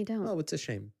 You don't. Oh, it's a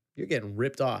shame. You're getting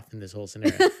ripped off in this whole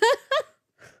scenario.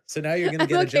 So now you're going to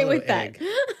get a Jello egg.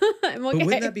 I'm okay. But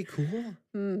wouldn't that be cool?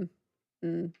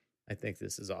 I think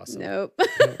this is awesome. Nope.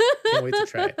 Can't wait to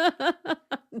try it.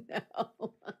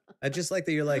 No. I just like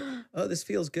that you're like, oh, this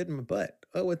feels good in my butt.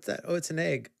 Oh, what's that? Oh, it's an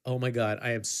egg. Oh my God,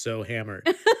 I am so hammered.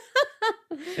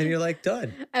 And you're like,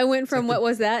 done. I went from what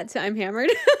was that to I'm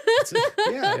hammered.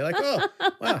 Yeah, you're like, oh,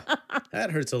 wow, that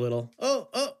hurts a little.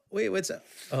 Oh, wait, what's that?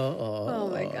 Oh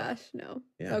my gosh, no.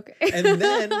 Yeah. Okay. And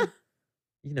then,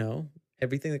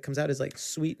 everything that comes out is like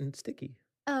sweet and sticky.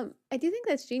 I do think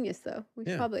that's genius though. We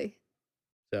should probably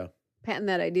patent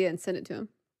that idea and send it to him.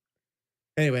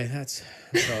 Anyway, that's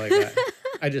all I got.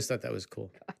 I just thought that was cool.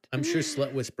 God. I'm sure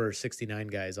Slut Whisperer 69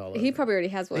 guy is all over. He probably already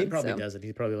has one. He probably doesn't.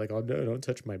 He's probably like, oh no, don't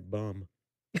touch my bum.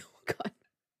 Oh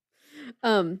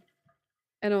God.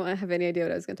 I don't have any idea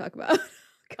what I was going to talk about.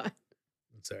 God.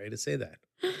 I'm sorry to say that.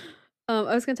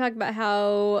 I was going to talk about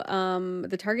how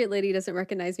the Target lady doesn't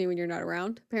recognize me when you're not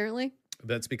around, apparently.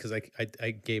 That's because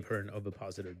I gave her an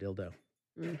ovipositor dildo.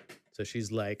 Mm. So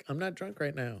she's like, I'm not drunk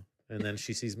right now. And then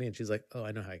she sees me and she's like, oh,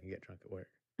 I know how I can get drunk at work.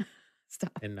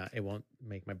 Stop. And it won't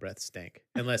make my breath stink.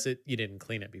 Unless you didn't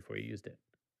clean it before you used it.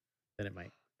 Then it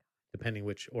might, depending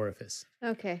which orifice.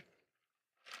 Okay.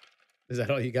 Is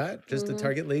that all you got? Just the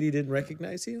Target lady didn't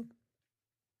recognize you?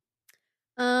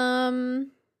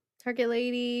 Target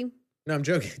lady. No, I'm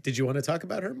joking. Did you want to talk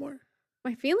about her more?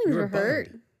 My feelings were hurt.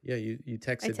 bummed. Yeah, you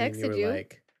texted I me and you texted were you.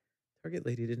 like, Target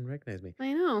lady didn't recognize me.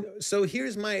 I know. So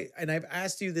here's and I've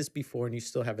asked you this before and you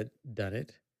still haven't done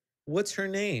it. What's her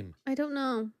name? I don't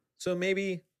know. So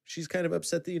maybe she's kind of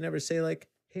upset that you never say like,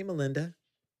 hey, Melinda.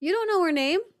 You don't know her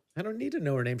name? I don't need to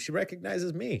know her name. She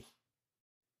recognizes me.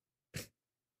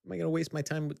 Am I going to waste my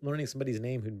time with learning somebody's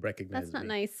name who recognizes me? That's not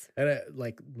nice. I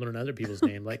like learn other people's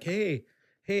name. Like, hey,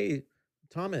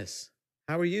 Thomas,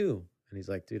 how are you? And he's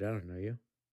like, dude, I don't know you.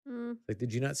 Like,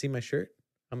 did you not see my shirt?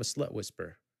 I'm a slut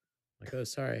whisperer. Like, oh,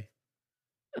 sorry.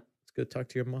 Let's go talk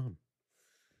to your mom.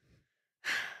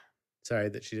 Sorry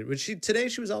that she did. But today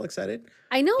she was all excited.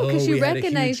 I know, because she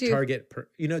recognized you. Target.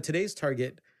 Today's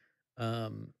Target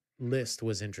list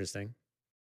was interesting.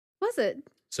 Was it?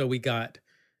 So we got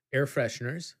air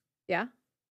fresheners. Yeah.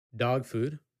 Dog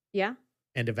food. Yeah.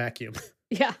 And a vacuum.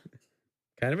 Yeah.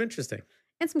 Kind of interesting.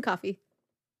 And some coffee.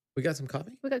 We got some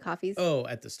coffee? We got coffees. Oh,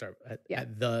 at the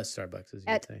Starbucks, as you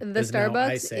at say. The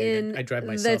Starbucks I drive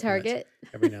myself the Target.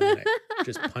 Nuts. Every now and then I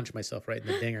just punch myself right in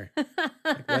the dinger.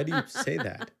 Like, why do you say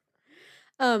that?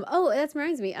 That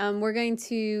reminds me. We're going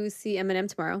to see Eminem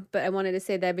tomorrow, but I wanted to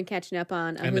say that I've been catching up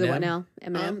on Who the What Now.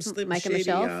 Eminem, Mike and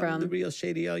Michelle from the real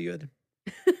shady Elliot.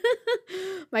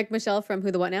 Mike Michelle from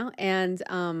Who the What Now, and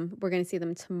we're going to see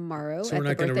them tomorrow. So we're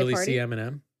not going to really see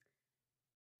Eminem.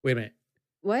 Wait a minute.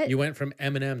 What? You went from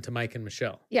Eminem to Mike and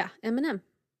Michelle. Yeah, Eminem.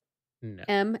 No.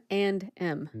 M and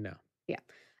M. No. Yeah.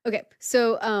 Okay.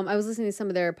 So I was listening to some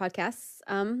of their podcasts,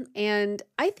 and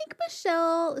I think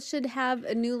Michelle should have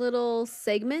a new little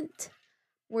segment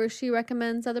where she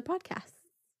recommends other podcasts,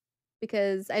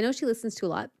 because I know she listens to a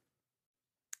lot.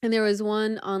 And there was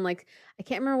one on, like, I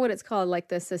can't remember what it's called, like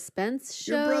the suspense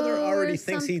show. Your brother already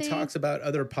thinks he talks about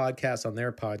other podcasts on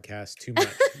their podcast too much.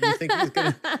 You think he's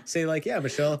going to say, like, yeah,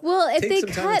 Michelle, well, if take they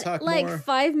some cut like more.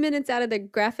 5 minutes out of the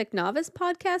Graphic Novice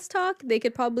podcast talk, they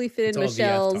could probably fit in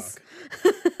Michelle's.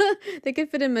 They could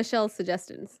fit in Michelle's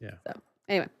suggestions. Yeah. So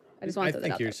anyway, I just wanted to throw that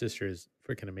out think your there. sister is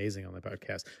freaking amazing on the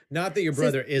podcast. Not that your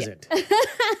brother isn't.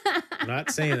 I'm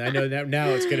not saying that. I know now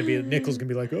it's going to be, Nicole's going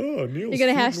to be like, oh, Neil's You're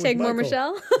going to hashtag more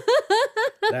Michelle?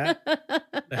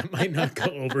 That might not go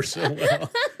over so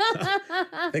well.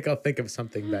 I think I'll think of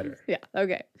something better. Yeah.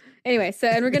 Okay. Anyway,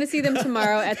 and we're going to see them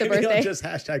tomorrow at the birthday. I'll just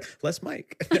hashtag less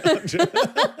Mike.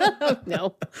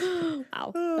 No.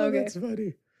 Wow. Oh, okay. That's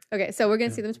funny. Okay. So we're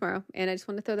going to see them tomorrow. And I just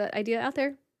want to throw that idea out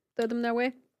there. Throw them their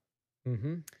way.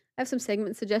 Mm-hmm. I have some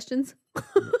segment suggestions.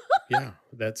 Yeah.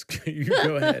 That's you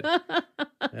go ahead.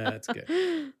 That's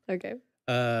good. Okay.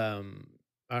 All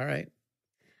right.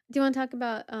 Do you want to talk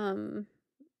about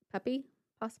puppy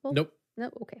possible? Nope.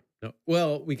 Nope. Okay. No.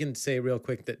 Well, we can say real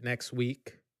quick that next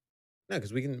week. No,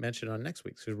 because we can mention it on next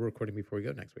week. So we're recording before we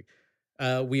go next week.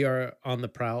 We are on the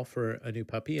prowl for a new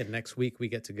puppy, and next week we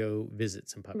get to go visit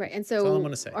some puppies. Right, and so that's all I'm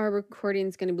gonna say. Our recording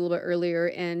is going to be a little bit earlier,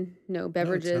 and no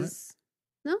beverages.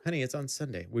 No, honey, it's on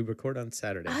Sunday. We record on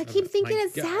Saturday. I keep thinking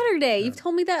it's Saturday. You've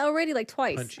told me that already like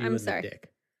twice. Punch you I'm in sorry. The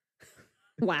dick.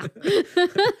 Wow.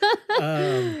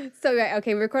 So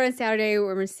okay, we record on Saturday.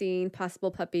 We're seeing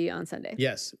possible puppy on Sunday.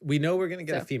 Yes, we know we're going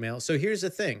to get a female. So here's the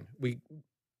thing: we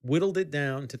whittled it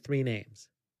down to 3 names.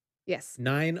 Yes.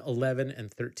 9, 11,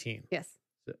 and 13. Yes.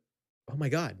 So, oh my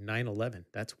God, 9, 11.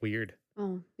 That's weird.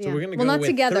 Oh, yeah. So we're going to go not with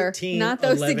together. 13, not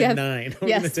those 11, together. 9. We're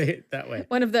Yes. going to say it that way.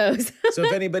 One of those. So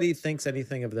if anybody thinks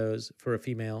anything of those for a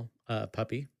female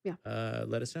puppy,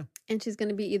 let us know. And she's going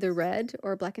to be either red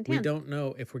or black and tan. We don't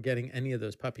know if we're getting any of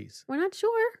those puppies. We're not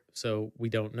sure. So we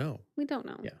don't know. We don't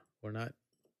know. Yeah, we're not.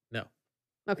 No.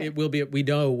 Okay. It will be. We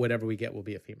know whatever we get will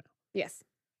be a female. Yes.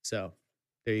 So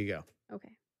there you go.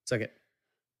 Okay. Suck it.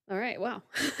 All right. Wow.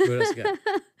 What else you got?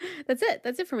 That's it.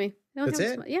 That's it for me. That's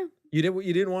it? Yeah. You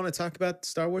didn't want to talk about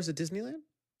Star Wars at Disneyland?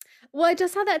 Well, I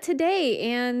just saw that today,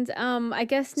 and I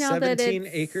guess now that it's 17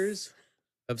 acres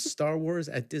of Star Wars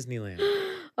at Disneyland.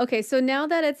 Okay, so now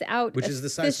that it's out, which is the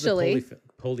size of the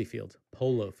polo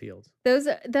field.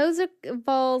 Those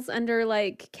falls under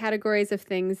like categories of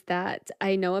things that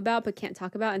I know about but can't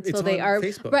talk about until they are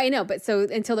Facebook. Right. I know, but so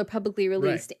until they're publicly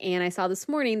released, and I saw this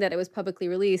morning that it was publicly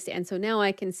released, and so now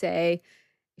I can say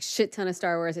shit ton of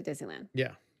Star Wars at Disneyland.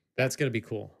 Yeah, That's going to be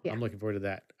cool. Yeah. I'm looking forward to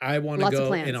that. I want to Lots of go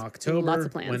plans. in October Lots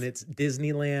of plans. when it's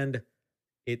Disneyland,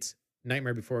 it's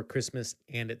Nightmare Before Christmas,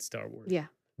 and it's Star Wars. Yeah.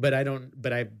 But I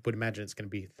would imagine it's going to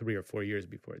be 3 or 4 years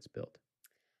before it's built.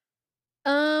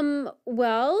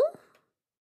 Well,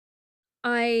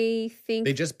 I think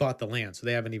they just bought the land, so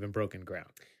they haven't even broken ground.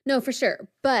 No, for sure.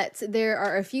 But there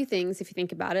are a few things, if you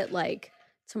think about it, like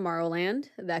Tomorrowland,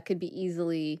 that could be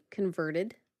easily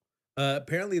converted.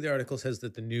 Apparently, the article says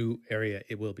that the new area,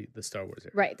 it will be the Star Wars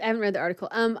area. Right. I haven't read the article.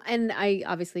 And I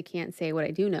obviously can't say what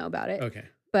I do know about it. Okay.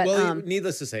 But well,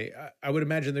 needless to say, I would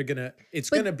imagine it's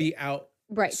gonna be out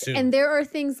right soon. And there are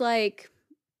things like,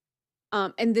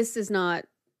 and this is not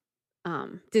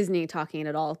Disney talking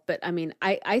at all, but I mean,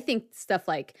 I think stuff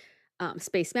like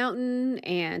Space Mountain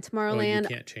and Tomorrowland.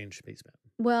 You can't change Space Mountain.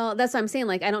 Well, that's what I'm saying.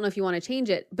 Like, I don't know if you want to change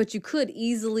it, but you could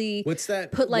easily What's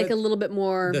that? Put like a little bit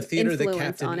more the theater that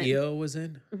influence Captain on it. EO was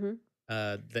in.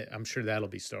 Mm-hmm. I'm sure that'll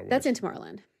be Star Wars. That's in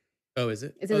Tomorrowland. Oh, is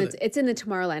it? It's in the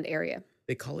Tomorrowland area.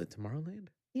 They call it Tomorrowland?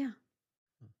 Yeah.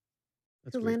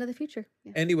 That's the weird. land of the future.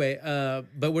 Yeah. Anyway,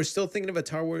 but we're still thinking of a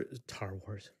Star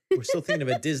Wars. We're still thinking of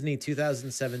a Disney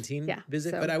 2017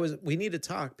 visit. So. But we need to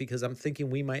talk because I'm thinking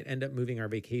we might end up moving our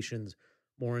vacations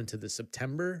more into the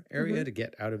September area to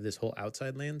get out of this whole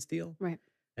outside lands deal. Right.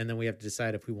 And then we have to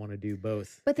decide if we want to do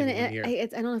both. But then I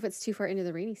don't know if it's too far into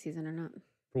the rainy season or not.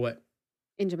 For what?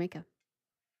 In Jamaica.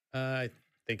 I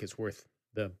think it's worth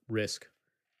the risk.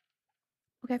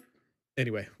 Okay.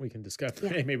 Anyway, we can discuss. Yeah.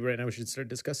 Hey, maybe right now we should start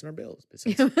discussing our bills.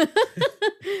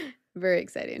 Very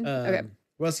exciting. Okay.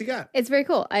 What else you got? It's very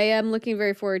cool. I am looking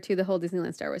very forward to the whole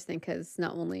Disneyland Star Wars thing because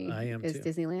not only is too.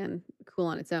 Disneyland cool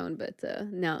on its own, but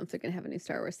now if they're going to have a new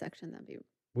Star Wars section, that'd be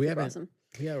awesome.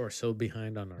 Yeah, we're so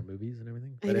behind on our movies and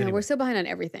everything. But I know, anyway. We're so behind on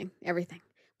everything.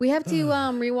 We have to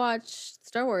rewatch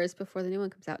Star Wars before the new one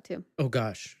comes out too. Oh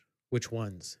gosh. Which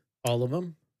ones? All of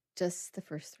them? Just the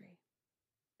first 3,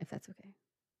 if that's okay.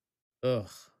 Ugh.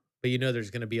 But there's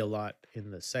going to be a lot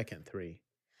in the second 3.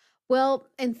 Well,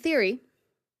 in theory,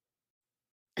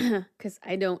 because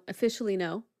I don't officially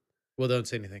know. Well, don't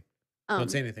say anything.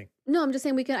 Don't say anything. No, I'm just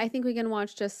saying I think we can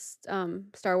watch just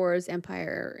Star Wars,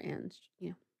 Empire, and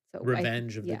so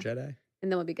Revenge of the Jedi.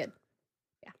 And then we'll be good.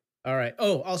 Yeah. All right.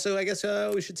 Oh, also, I guess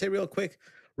we should say real quick,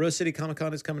 Rose City Comic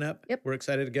Con is coming up. Yep. We're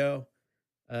excited to go.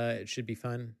 It should be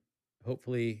fun.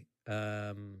 Hopefully,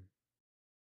 well,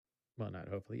 not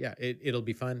hopefully. Yeah, it'll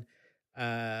be fun.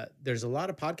 There's a lot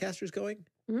of podcasters going,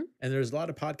 and there's a lot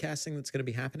of podcasting that's going to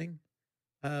be happening.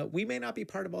 We may not be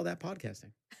part of all that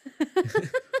podcasting.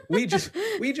 we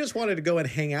just wanted to go and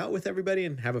hang out with everybody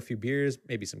and have a few beers,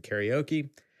 maybe some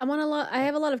karaoke. I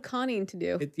have a lot lot of conning to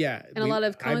do. And a lot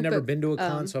of I've never been to a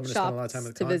con, so I'm going to spend a lot of time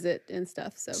at the con to visit and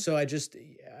stuff. So I just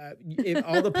if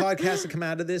all the podcasts that come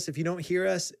out of this, if you don't hear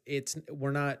us,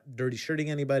 we're not dirty shirting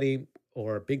anybody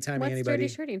or big timing anybody.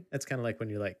 What's dirty shirting? That's kind of like when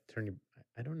you turn your.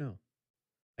 I don't know.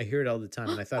 I hear it all the time,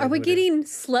 and I thought. Are we getting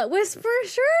slut whisper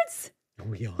shirts?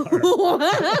 We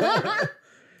are.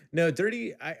 No,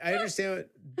 dirty. I understand.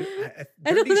 I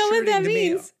don't know what that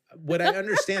means. What I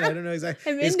understand, I don't know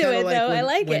exactly. I'm into it though. I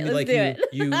like it. Let's do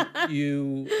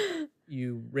it.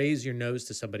 You raise your nose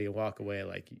to somebody and walk away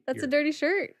like that's a dirty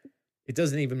shirt. It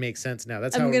doesn't even make sense now.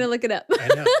 That's I'm gonna look it up. I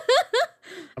know.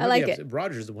 I like it.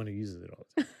 Roger's the one who uses it all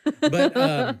the time. But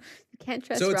you can't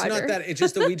trust. So it's Roger. not that. It's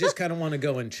just that we just kind of want to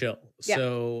go and chill. Yeah.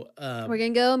 So we're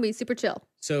gonna go and be super chill.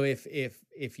 So if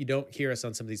you don't hear us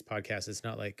on some of these podcasts, it's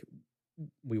not like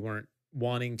we weren't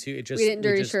wanting to. It just we didn't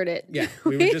dirty shirt it. Yeah,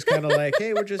 we were just kind of like,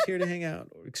 hey, we're just here to hang out.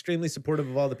 We're extremely supportive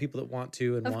of all the people that want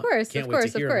to and can't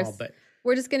wait to hear them all. But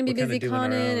we're just going to be busy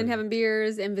conning and having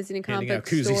beers and visiting comic book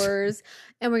stores,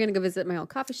 and we're going to go visit my old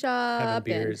coffee shop, having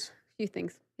beers, and a few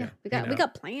things. Yeah, we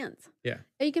got plans. Yeah,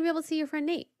 are you gonna be able to see your friend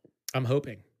Nate? I'm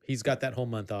hoping he's got that whole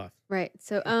month off. Right.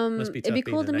 So Must be it'd be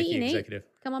cool to meet you, Nate. Executive.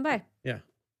 Come on by. Yeah.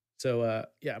 So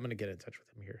yeah, I'm gonna get in touch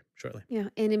with him here shortly. Yeah,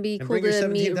 and it'd be cool to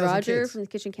meet Roger from the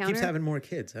kitchen counter. He keeps having more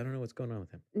kids. I don't know what's going on with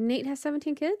him. Nate has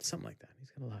 17 kids? Something like that. He's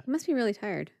got a lot. He must be really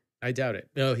tired. I doubt it.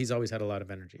 No, he's always had a lot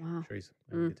of energy. Wow. I'm sure he's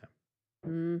having a good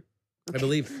time.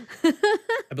 Okay.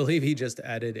 I believe he just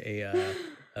added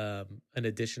an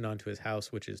addition onto his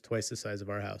house, which is twice the size of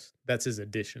our house. That's his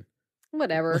addition.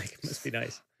 Whatever. Like, it must be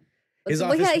nice. He has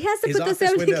to put the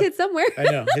 17 kids somewhere. I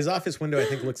know. His office window, I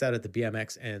think, looks out at the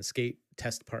BMX and skate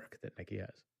test park that Nike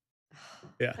has.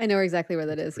 Yeah. I know exactly where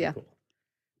that is. Yeah. Cool.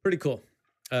 Pretty cool.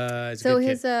 So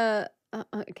his okay,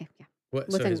 yeah. What?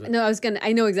 No,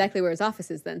 I know exactly where his office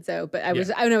is then. So, but I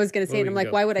was gonna say it. I'm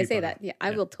like, why would I say that? Yeah,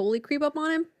 I will totally creep up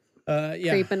on him.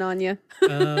 Yeah. Creeping on you.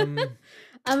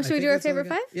 Should we do our favorite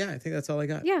 5? Yeah, I think that's all I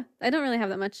got. Yeah, I don't really have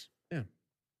that much. Yeah.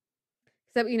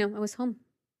 Except, I was home.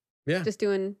 Yeah. Just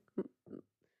doing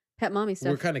pet mommy stuff.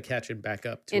 We're kind of catching back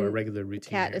up to our And regular routine.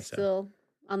 Cat here, is still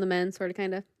on the mend, sort of,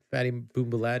 kind of. Fatty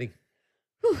Boombalatti.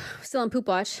 Still on poop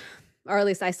watch. Or at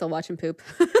least I still watch him poop.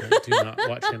 I do not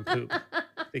watch him poop.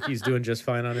 I think he's doing just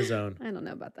fine on his own. I don't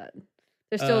know about that.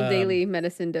 There's still daily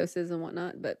medicine doses and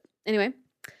whatnot. But anyway,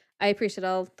 I appreciate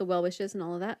all the well wishes and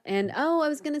all of that. And I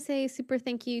was going to say super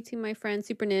thank you to my friend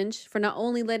Super Ninja for not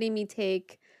only letting me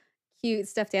take cute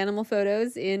stuffed animal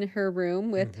photos in her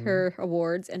room with her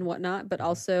awards and whatnot, but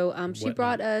also she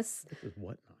brought us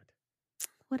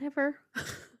whatever.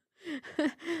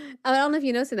 I don't know if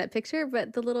you noticed in that picture,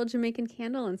 but the little Jamaican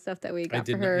candle and stuff that we got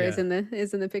for her is in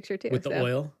the picture too. With the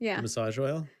oil, the massage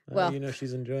oil. Well, you know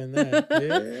she's enjoying that.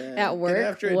 Yeah, at work.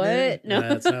 After it, what? No,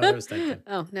 that's not what I was thinking.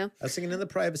 Oh no, I was thinking in the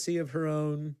privacy of her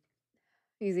own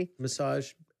easy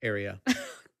massage area.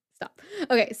 Stop.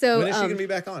 Okay, so when is she gonna be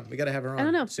back on? We got to have her on. I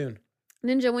don't know. Soon.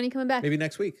 Ninja, when are you coming back? Maybe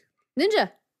next week. Ninja.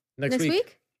 Next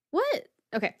week. What?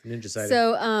 Okay. Ninja sighting.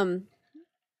 So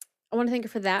I want to thank her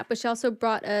for that, but she also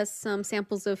brought us some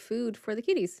samples of food for the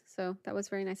kitties. So that was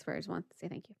very nice of her. I just want to say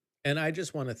thank you. And I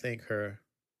just want to thank her.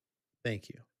 Thank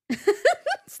you.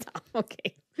 Stop.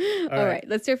 Okay. All right.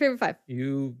 Let's do our favorite 5.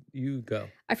 You go.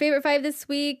 Our favorite 5 this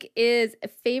week is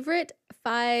favorite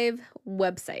 5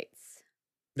 websites.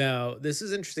 Now, this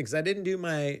is interesting because I didn't do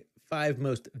my 5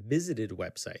 most visited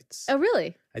websites. Oh,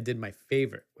 really? I did my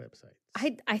favorite websites.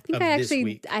 I think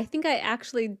I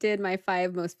actually did my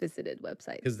 5 most visited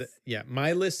websites. Because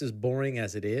my list is boring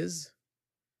as it is.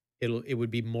 It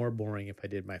would be more boring if I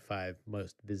did my 5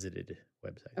 most visited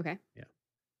websites. Okay. Yeah.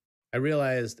 I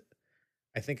realized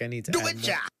I think I need to add more.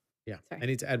 Yeah. Sorry. I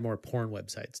need to add more porn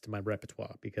websites to my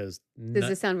repertoire because does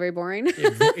this sound very boring?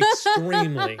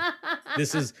 Extremely.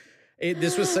 This was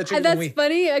such a that's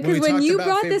funny because when you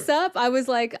brought this up, I was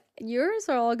like, yours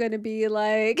are all going to be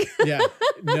like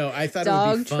no, I thought dog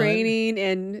it would be fun. Training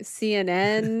and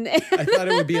CNN. I thought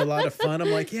it would be a lot of fun. I'm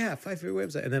like, 5 favorite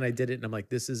websites. And then I did it and I'm like,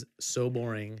 this is so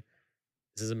boring.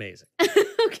 This is amazing.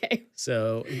 Okay.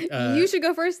 So you should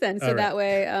go first then. So that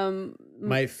way.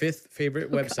 My 5th favorite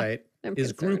website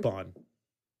is Groupon.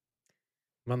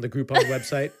 I'm on the Groupon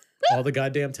website all the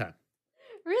goddamn time.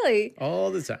 Really? All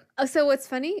the time. Oh, so what's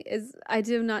funny is I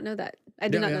do not know that. I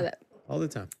did not know that. All the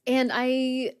time. And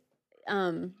I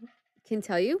can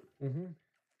tell you,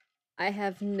 I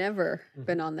have never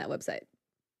been on that website.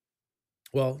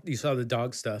 Well, you saw the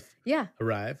dog stuff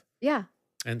arrive. Yeah.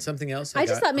 And something else. I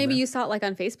just thought maybe you saw it like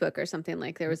on Facebook or something.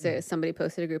 Like there was somebody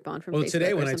posted a Groupon from Facebook. Well,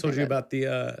 today when I told you about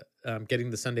the getting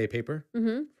the Sunday paper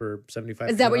for 75.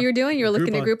 Is that what you were doing? You were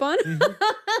looking at Groupon?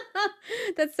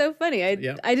 That's so funny. I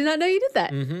did not know you did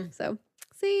that. So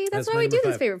see, that's why we do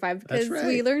this favorite 5 because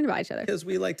we learn about each other. Because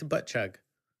we like to butt chug.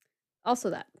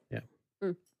 Also that. Yeah.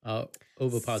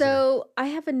 Ovipositor. So I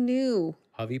have a new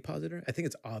Ovipositor? I think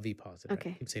it's Ovipositor.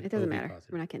 Okay. I keep saying it doesn't matter.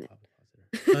 We're not getting it.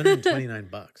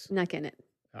 $129. I'm not getting it.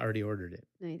 I already ordered it.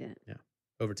 No, you didn't. Yeah.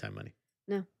 Overtime money.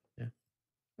 No. Yeah.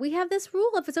 We have this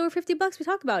rule. If it's over $50, we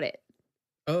talk about it.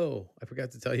 Oh, I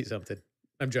forgot to tell you something.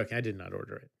 I'm joking. I did not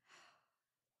order it.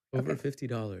 Over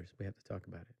 $50. We have to talk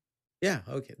about it. Yeah.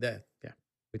 Okay.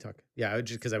 We talk. Yeah.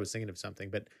 Just because I was thinking of something,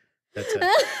 but that's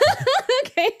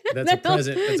okay. That's a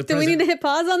present. That's a present. Do we need to hit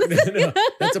pause on this? No,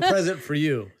 that's a present for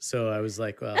you. So I was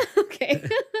like, well. Okay.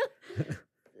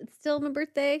 It's still my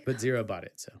birthday. But Zero bought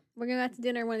it. So we're going to go out to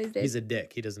dinner one of these days. He's a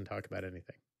dick. He doesn't talk about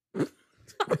anything.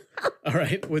 All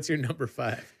right. What's your number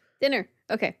 5? Dinner.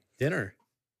 Okay. Dinner.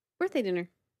 Birthday dinner.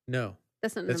 No.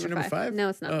 That's not your number 5? No,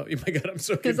 it's not. Oh my God, I'm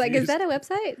so confused. Because like, is that a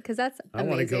website? Because that's amazing. I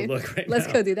want to go look right Let's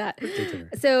now. go do that.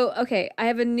 So, okay, I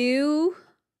have a new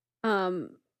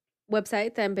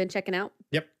website that I've been checking out.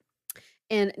 Yep.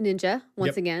 And Ninja,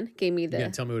 once again, gave me the... You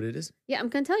gonna tell me what it is? Yeah, I'm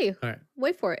going to tell you. All right.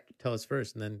 Wait for it. Tell us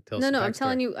first and then tell us No, the I'm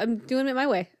telling backstory. you, I'm doing it my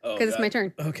way. Because it's my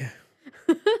turn. Okay.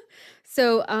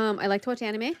 So, I like to watch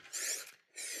anime.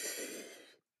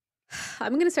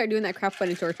 I'm going to start doing that crap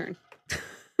when it's your turn.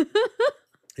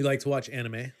 You like to watch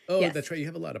anime? Oh, Yes. that's right. You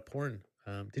have a lot of porn.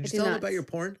 Did you do tell them not. about your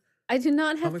porn? I do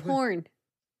not have Comic book? porn.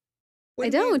 What I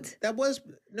do you mean? don't. That was...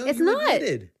 No, It's you not.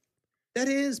 admitted. That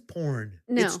is porn.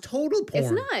 No. It's total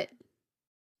porn. It's not.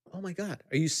 Oh my God.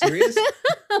 Are you serious?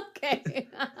 Okay.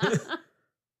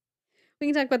 We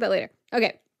can talk about that later.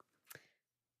 Okay.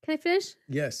 Can I finish?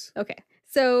 Yes. Okay.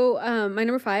 So my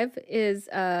number 5 is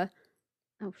oh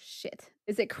shit.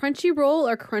 Is it Crunchyroll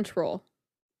or Crunchroll?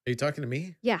 Are you talking to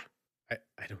me? Yeah. I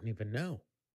don't even know.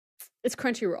 It's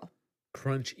Crunchyroll.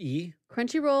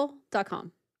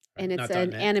 Crunchyroll.com. And it's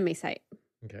an anime site.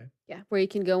 Okay. Yeah. Where you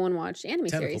can go and watch anime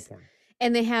Tentacle series. porn.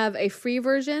 And they have a free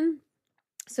version.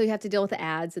 So you have to deal with the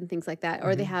ads and things like that.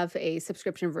 Or they have a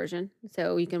subscription version.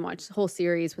 So you can watch the whole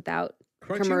series without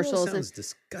commercials. Sounds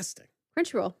disgusting.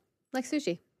 Crunchyroll, like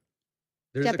sushi.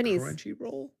 There's Japanese. a crunchy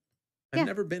roll? Yeah. I've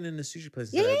never been in a sushi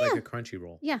place Yeah, that had yeah, like a crunchy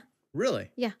roll. Yeah. Really?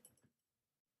 Yeah.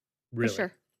 Really? For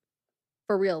sure.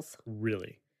 For reals.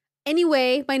 Really?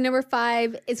 Anyway, my number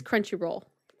 5 is Crunchyroll.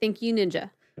 Thank you,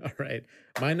 Ninja. All right.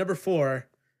 My number 4,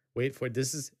 wait for it.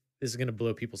 This is going to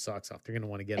blow people's socks off. They're going to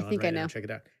want to get on right now and check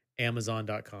it out.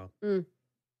 Amazon.com.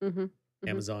 Mm-hmm.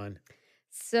 Amazon.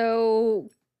 So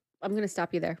I'm going to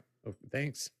stop you there. Oh,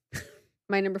 thanks.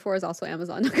 My number 4 is also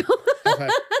Amazon.com.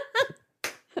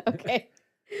 Okay.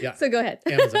 Yeah. So go ahead.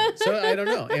 Amazon. So I don't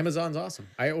know. Amazon's awesome.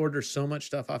 I order so much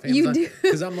stuff off Amazon. You do?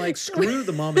 Because I'm like, screw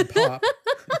the mom and pop.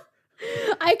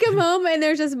 I come home and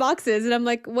there's just boxes and I'm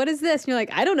like, what is this? And you're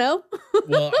like, I don't know.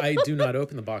 Well, I do not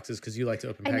open the boxes because you like to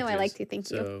open packages. I know, I like to. Thank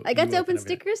you. I got to open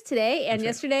stickers today, and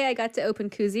yesterday I got to open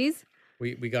koozies.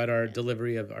 We got our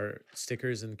delivery of our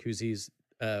stickers and koozies,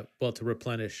 well, to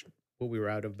replenish what we were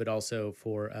out of, but also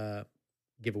for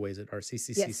giveaways at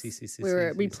RCCC. Yes, we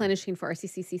were replenishing for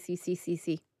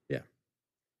RCCC. Yeah.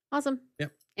 Awesome. Yeah.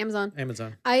 Amazon.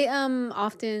 I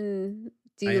often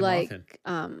do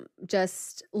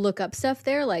just look up stuff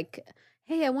there, like,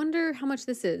 hey, I wonder how much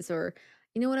this is, or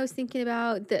you know what I was thinking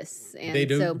about this. And they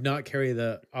do not carry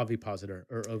the ovipositor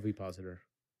or ovipositor,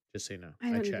 just so you know.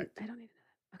 I checked. I don't even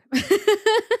know that. Okay.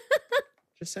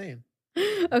 Just saying.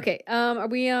 Okay. Are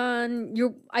we on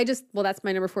your? That's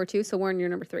my number 4 too. So we're on your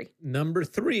number 3. Number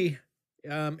 3,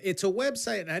 it's a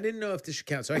website, and I didn't know if this should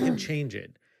count, so I can change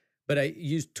it. But I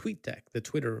use TweetDeck, the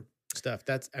Twitter stuff.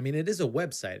 It is a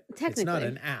website. It's not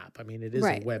an app. I mean, it is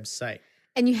a website.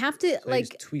 And you have to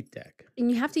TweetDeck.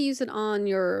 And you have to use it on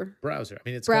your browser. I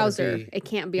mean, it's browser. It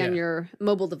can't be on your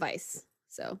mobile device.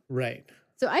 So right.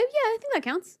 So I think that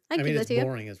counts. I give that to you. It's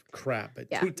boring as crap, but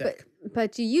TweetDeck.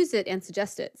 But you use it and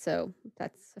suggest it, so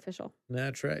that's official.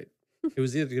 That's right. It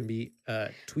was either going to be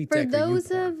TweetDeck. For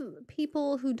those of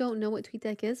people who don't know what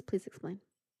TweetDeck is, please explain.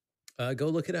 Go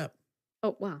look it up.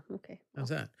 Oh wow! Okay. How's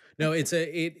that? No, it's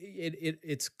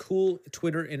it's cool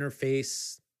Twitter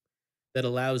interface that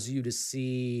allows you to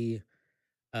see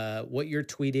what you're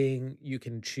tweeting. You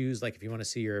can choose, like, if you want to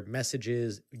see your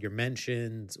messages, your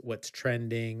mentions, what's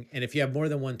trending. And if you have more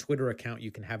than one Twitter account, you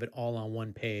can have it all on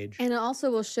one page. And it also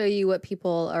will show you what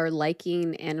people are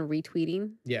liking and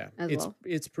retweeting. Yeah,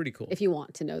 it's pretty cool. If you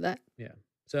want to know that. Yeah.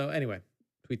 So anyway,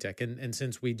 TweetDeck. And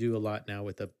since we do a lot now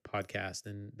with the podcast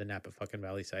and the Napa fucking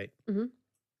Valley site. Mm-hmm.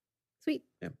 Sweet.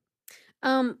 Yeah.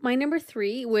 My number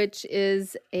 3, which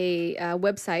is a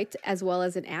website as well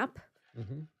as an app,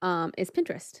 is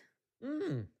Pinterest.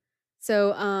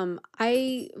 So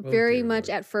I very much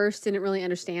at first didn't really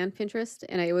understand Pinterest,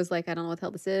 and I was like, I don't know what the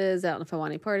hell this is. I don't know if I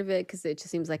want any part of it because it just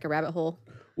seems like a rabbit hole.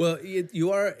 Well,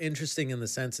 you are interesting in the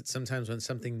sense that sometimes when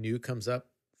something new comes up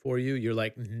for you, you're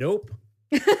like, nope.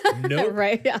 Nope.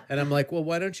 Right. Yeah. And I'm like, well,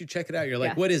 why don't you check it out? You're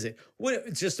like, what is it? What?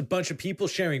 It's just a bunch of people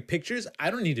sharing pictures.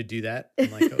 I don't need to do that. I'm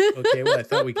like, okay, well, I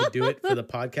thought we could do it for the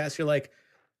podcast. You're like,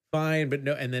 fine, but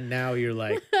no. And then now you're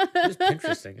like, this is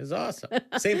interesting. It's awesome.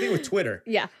 Same thing with Twitter.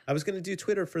 Yeah. I was going to do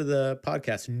Twitter for the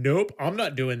podcast. Nope. I'm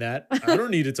not doing that. I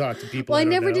don't need to talk to people. Well, I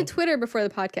never did Twitter before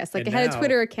the podcast. Like, I had a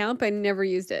Twitter account, but I never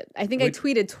used it. I think I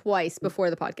tweeted twice before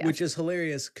the podcast. Which is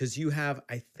hilarious because you have,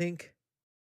 I think,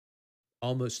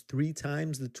 almost 3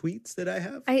 times the tweets that I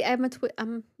have. I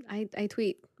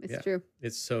tweet. It's true.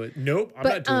 It's nope. I'm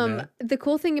not doing that. The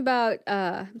cool thing about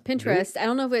Pinterest, I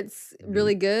don't know if it's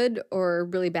really good or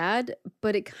really bad,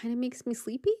 but it kind of makes me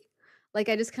sleepy. Like,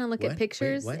 I just kind of look at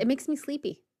pictures. It makes me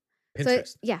sleepy.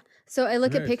 Pinterest. So I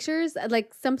look at pictures.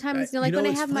 Like, sometimes when I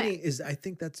have my I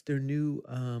think that's their new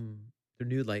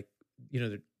like,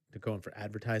 they're going for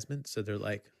advertisement. So they're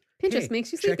like, Pinterest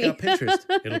makes you sleepy. Check out Pinterest.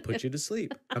 It'll put you to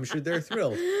sleep. I'm sure they're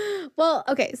thrilled. Well,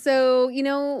 okay. So,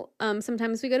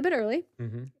 sometimes we go to bed early.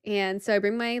 Mm-hmm. And so I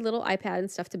bring my little iPad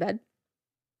and stuff to bed.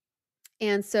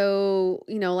 And so,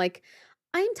 like,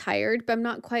 I'm tired, but I'm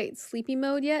not quite sleepy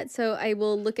mode yet. So I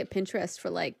will look at Pinterest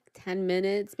for like 10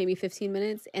 minutes, maybe 15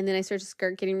 minutes. And then I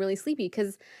start getting really sleepy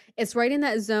because it's right in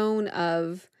that zone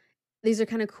of, these are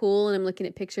kind of cool, and I'm looking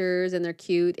at pictures and they're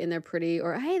cute and they're pretty,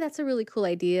 or hey, that's a really cool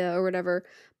idea or whatever.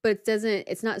 But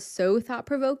it's not so thought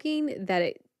provoking that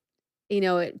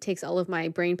it takes all of my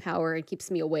brain power and keeps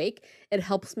me awake. It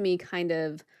helps me kind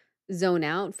of zone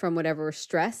out from whatever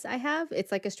stress I have.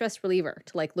 It's like a stress reliever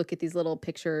to like look at these little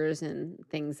pictures and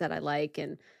things that I like,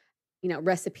 and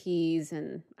recipes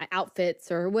and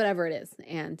outfits or whatever it is,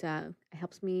 and it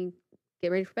helps me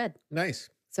get ready for bed. Nice.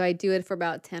 So I do it for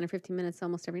about 10 or 15 minutes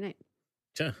almost every night.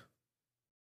 There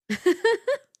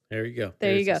you go.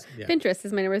 There you go. Pinterest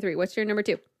is my number 3. What's your number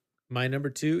 2? My number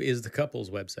 2 is the couples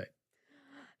website.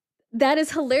 That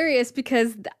is hilarious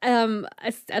because I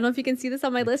don't know if you can see this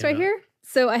on my list right cannot. here.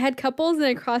 So I had Couples and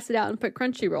I crossed it out and put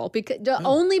Crunchyroll because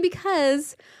only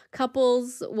because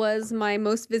Couples was my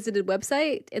most visited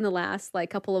website in the last like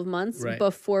couple of months Right.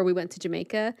 before we went to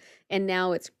Jamaica, and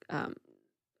now it's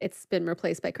been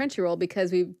replaced by Crunchyroll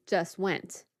because we just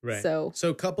went. Right. So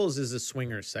Couples is a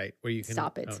swinger site where you can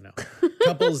Stop it. Oh no.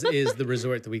 Couples is the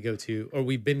resort that we go to, or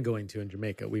we've been going to in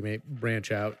Jamaica. We may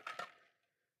branch out.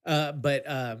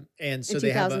 And so in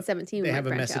they have 2017 we a might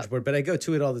branch message out. board, but I go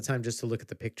to it all the time just to look at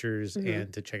the pictures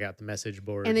and to check out the message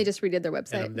board. And they just redid their and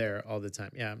website I'm there all the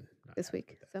time. Yeah, I'm not this happy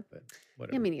week. with that, So but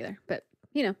whatever. yeah, me neither. But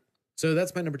you know, So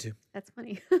that's my number 2. that's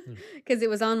funny because it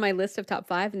was on my list of top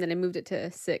 5, and then I moved it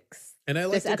to 6. And I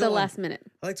like Just to at go the on, last minute.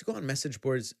 I like to go on message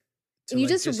boards. To And you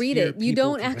like just read hear it. You people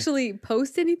don't complain. actually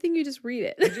post anything. You just read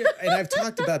it. And I've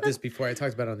talked about this before. I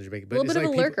talked about it on the Jamaican, but A little it's bit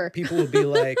of like a lurker. people will be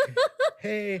like,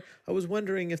 "Hey, I was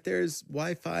wondering if there's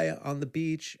Wi-Fi on the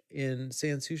beach in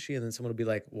San Sushi," and then someone will be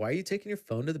like, "Why are you taking your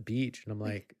phone to the beach?" And I'm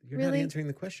like, "You're not really? answering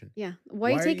the question. Yeah. Why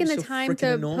are you Why are taking you the so time frickin'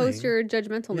 to annoying? post your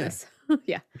judgmentalness?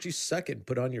 Yeah. Would you suck it and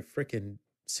put on your freaking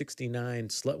 69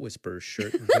 Slut Whisperers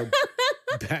shirt and go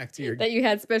back to your That you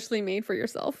had specially made for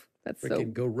yourself. That's so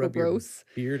freaking go rub gross.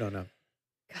 your beard on a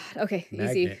God. Okay.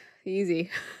 magnet. Easy.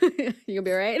 You gonna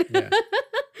be all right? Yeah.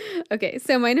 Okay.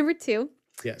 So my number 2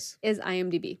 Yes. is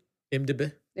IMDb.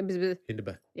 IMDb.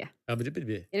 Internet Yeah.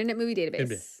 Movie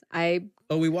Database.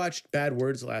 Oh, we watched Bad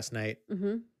Words last night.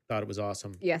 Mhm. Thought it was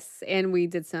awesome. Yes, and we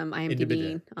did some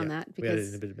IMDb on Yeah, that we had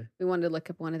because it we wanted to look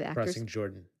up one of the actors. Crossing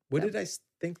Jordan. What So. did I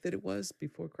think that it was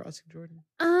before Crossing Jordan?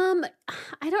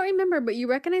 I don't remember, but you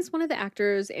recognized one of the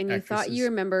actors, and you thought you Actresses.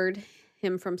 remembered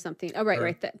him from something. Oh, right, Her.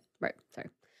 right. Sorry,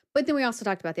 but then we also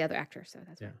talked about the other actor, so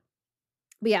that's Yeah. right.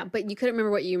 But yeah, but you couldn't remember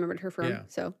what you remembered her from. Yeah.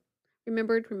 So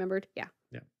remembered, yeah.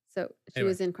 Yeah. So she Anyway,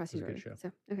 was in Crossing it was a Jordan.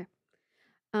 good So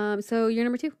okay. So you're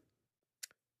number 2.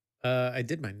 I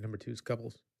did my number 2's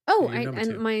Couples. Oh, you're number 2.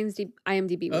 and mine's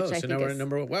IMDb, which Oh, I so think now we're is at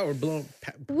number 1. Wow, we're blowing.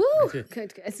 woo. Right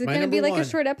Good. Is it My going to be number like a 1.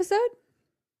 short episode?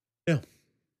 No.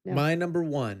 No. My number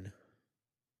 1,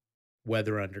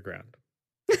 Weather Underground.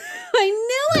 I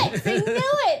knew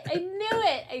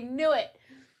it. I knew it.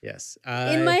 Yes.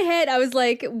 In my head, I was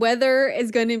like, Weather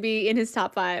is going to be in his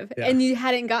top 5. Yeah. And you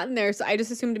hadn't gotten there. So I just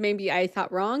assumed maybe I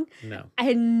thought wrong. No. I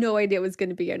had no idea it was going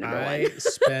to be your number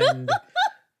 1.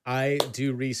 I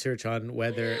do research on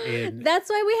weather in. That's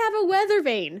why we have a weather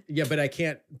vane. Yeah, but I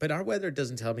can't. But our weather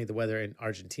doesn't tell me the weather in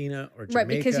Argentina or Jamaica. Right,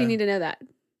 because you need to know that.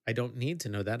 I don't need to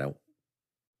know that.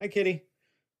 Hi, Kitty.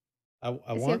 I Is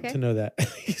he want okay? to know that.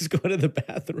 He's going to the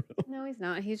bathroom. No, he's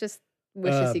not. He just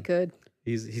wishes he could.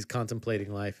 He's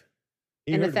contemplating life.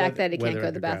 He And the heard fact that he can't Weather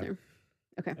go to the Underground. bathroom.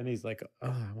 Okay. And he's like, "Oh,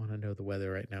 I want to know the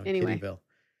weather right now in Anyway.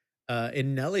 Kittyville."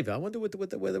 In Nellyville, I wonder what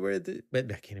the weather is.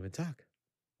 But I can't even talk.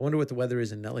 I wonder what the weather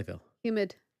is in Nellyville.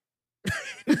 Humid.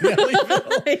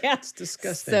 Nellyville. Yeah. It's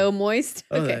disgusting. So moist.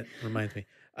 Oh, Okay. that reminds me.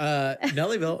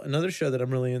 Nellyville, another show that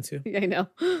I'm really into. I know.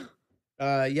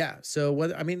 Yeah. So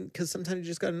what? I mean, because sometimes you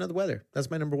just got to know the weather. That's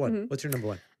my number 1. Mhm. What's your number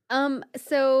 1?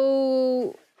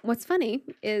 So what's funny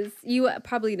is you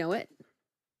probably know it.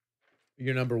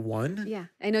 Your number 1? Yeah,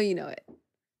 I know you know it.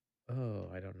 Oh,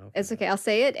 I don't know. if I It's know. okay. I'll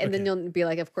say it, and then Okay. you'll be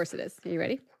like, "Of course it is." Are you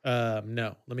ready?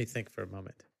 No. Let me think for a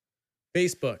moment.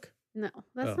 Facebook. No,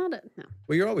 that's Oh. not it. No,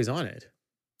 Well, you're always on it.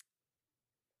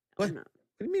 What? I'm not.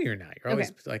 What do you mean you're not? You're Okay.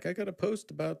 always like, I got a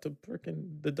post about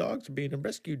the dogs are being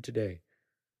rescued today.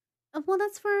 Well,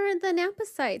 that's for the Napa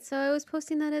site. So I was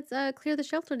posting that it's clear the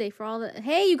shelter day for all the.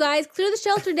 Hey, you guys, clear the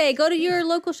shelter day. Go to your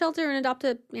local shelter and adopt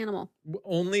an animal.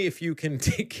 Only if you can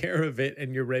take care of it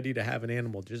and you're ready to have an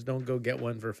animal. Just don't go get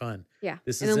one for fun. Yeah,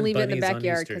 This and then isn't leave it in the bunnies on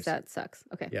backyard Hipsters. because that sucks.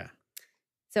 Okay. Yeah.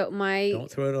 So my Don't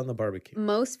throw it on the barbecue.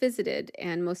 most visited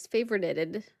and most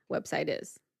favorited website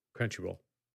is Crunchyroll.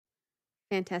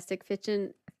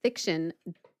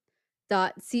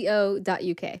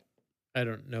 fantasticfiction.co.uk. I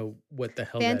don't know what the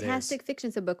hell Fantastic that is.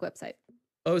 Fiction's a book website.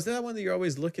 Oh, is that one that you're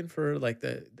always looking for? Like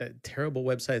that terrible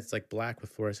website. It's like black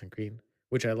with fluorescent green,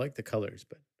 which I like the colors,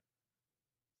 but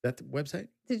that the website?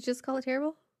 Did you just call it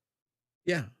terrible?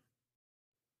 Yeah.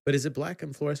 But is it black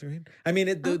and fluorescent green? I mean,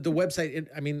 the website,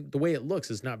 I mean, the way it looks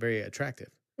is not very attractive.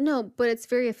 No, but it's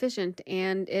very efficient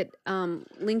and it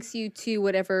links you to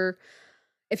whatever.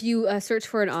 If you search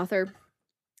for an author,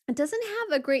 it doesn't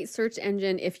have a great search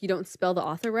engine if you don't spell the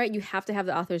author right. You have to have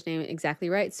the author's name exactly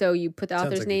right. So you put the Sounds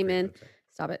author's like a name great in. website.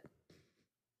 Stop it.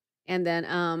 And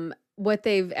then what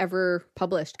they've ever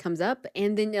published comes up,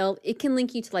 and then it can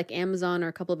link you to like Amazon or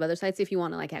a couple of other sites if you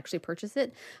want to like actually purchase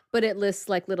it. But it lists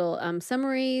like little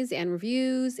summaries and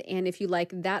reviews, and if you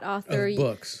like that author, Of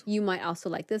books. you might also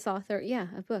like this author. Yeah,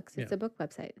 of books. It's Yeah. a book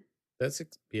website.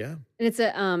 Yeah. And it's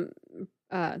a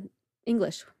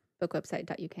English book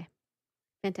website.uk.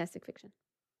 Fantastic fiction.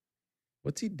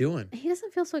 What's he doing? He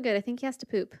doesn't feel so good. I think he has to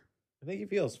poop. I think he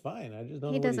feels fine. I just don't know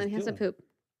He what doesn't. he's He has to doing. poop.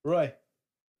 Roy.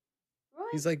 Roy?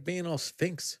 He's like being all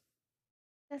sphinx.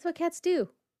 That's what cats do.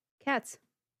 Cats.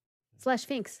 /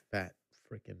 sphinx. Fat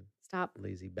freaking Stop.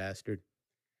 lazy bastard.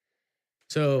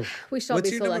 So We shall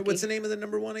be so lucky. what's the name of the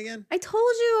number one again? I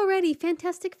told you already.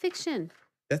 Fantastic fiction.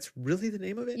 That's really the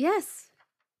name of it? Yes.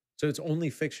 So it's only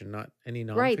fiction, not any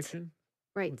Right. nonfiction?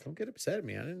 Right. Oh, don't get upset at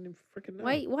me. I didn't even freaking know.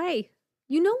 Why?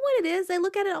 You know what it is? I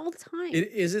look at it all the time.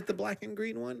 Is it the black and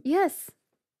green one? Yes.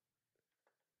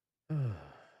 I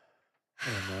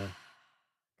don't know.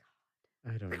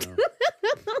 I don't know.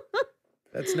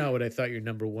 That's not what I thought your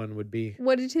number one would be.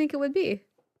 What did you think it would be?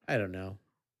 I don't know.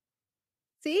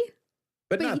 See?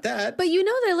 But not that. But you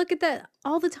know that I look at that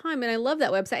all the time, and I love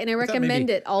that website, and I recommend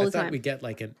it all the time. I thought we get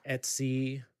like an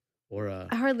Etsy or a...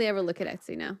 I hardly ever look at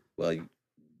Etsy now. Well,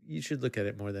 you should look at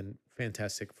it more than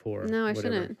Fantastic Four. No, I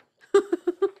shouldn't.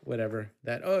 Whatever.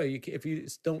 If you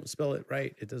don't spell it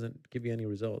right, it doesn't give you any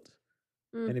results.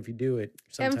 And if you do it...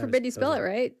 Heaven forbid you spell it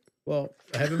right. Well,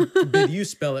 heaven forbid you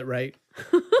spell it right.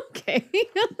 Okay.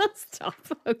 Stop.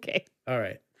 Okay. All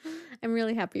right. I'm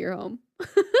really happy you're home.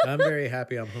 I'm very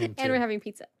happy I'm home too. And we're having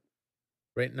pizza.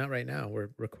 Not right now. We're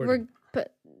recording.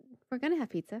 We're gonna have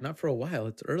pizza. Not for a while.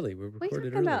 It's early. We What are you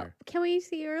recorded talking earlier. about? Can we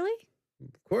see you early?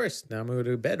 Of course. Now I'm going to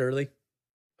go to bed early.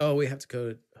 Oh, we have to go.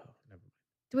 Never mind.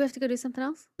 Do we have to go do something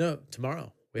else? No,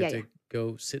 tomorrow. We have to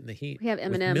go sit in the heat. We have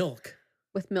M&M. With milk.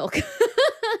 With milk.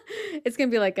 It's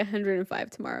gonna be like 105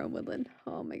 tomorrow in Woodland.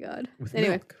 Oh my god. With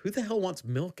anyway, milk. Who the hell wants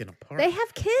milk in a park? they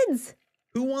have kids.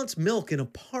 Who wants milk in a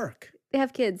park? They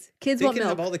have kids. Kids They want can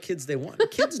milk. have all the kids they want.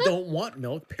 Kids don't want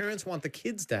milk. Parents want the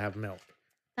kids to have milk.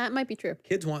 That might be true.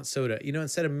 Kids want soda.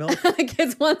 Instead of milk.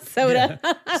 Kids want soda.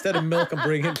 Yeah. Instead of milk, I'm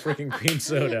bringing freaking cream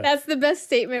soda. That's the best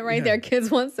statement right there. Kids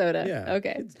want soda. Yeah.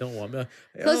 Okay. Kids don't want milk.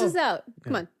 Close this out.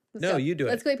 Come on. No, you do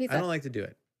it. Let's go eat pizza. I don't like to do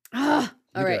it. All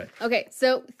right. Okay.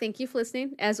 So thank you for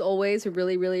listening. As always, we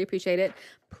really, really appreciate it.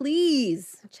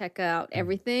 Please check out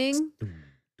everything.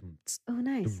 Oh,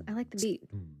 nice. I like the beat.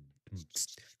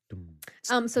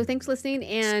 So thanks for listening,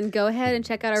 and go ahead and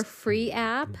check out our free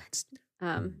app,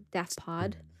 Daft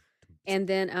Pod. And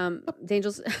then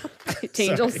Dangels.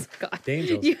 God.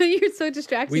 Dangels. You're so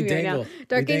distracting me right now.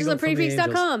 Dark Angels and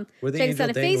PrettyFreaks.com. Check us out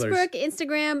on Facebook,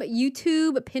 Instagram,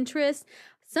 YouTube, Pinterest.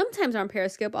 Sometimes on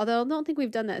Periscope, although I don't think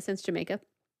we've done that since Jamaica.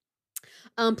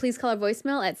 Please call our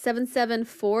voicemail at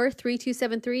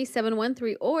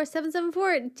 774-3273-713 or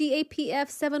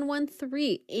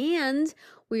 774-DAPF-713. And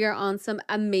we are on some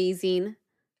amazing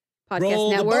podcast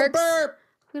networks.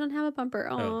 We don't have a bumper.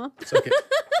 Aw. Oh, suck it.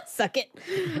 Suck it.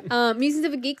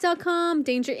 MusicDivaGeek.com,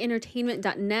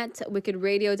 DangerEntertainment.net,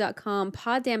 WickedRadio.com,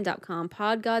 PodDam.com,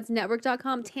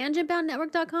 PodGodsNetwork.com,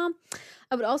 TangentBoundNetwork.com.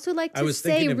 I would also like to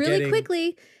say really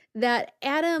quickly that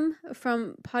Adam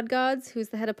from PodGods, who's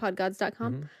the head of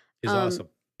PodGods.com, is awesome.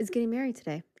 Is getting married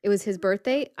today. It was his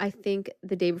birthday, I think,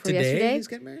 the day before Today yesterday. He's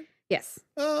getting married? Yes.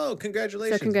 Oh,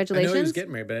 congratulations. So congratulations. I know he was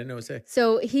getting married, but I didn't know what to say.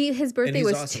 So his birthday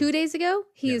was awesome. 2 days ago.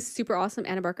 He is super awesome.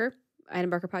 Adam Barker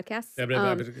Podcast.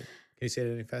 Can you say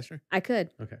it any faster? I could.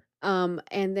 Okay.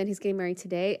 And then he's getting married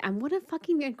today. And what a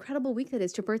fucking incredible week that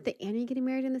is. Your birthday and you're getting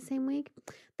married in the same week.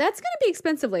 That's going to be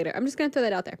expensive later. I'm just going to throw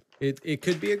that out there. It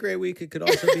could be a great week. It could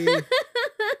also be,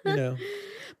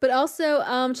 But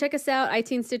also, check us out,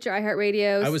 iTunes, Stitcher,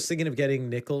 iHeartRadio. I was thinking of getting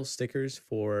nickel stickers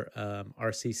for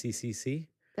RCCCC.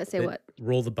 That say what?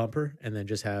 Roll the bumper and then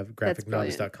just have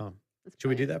graphicnovice.com. Should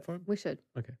we do that for him? We should.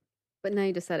 Okay. But now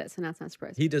you just said it, so now it's not a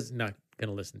surprise. He does not going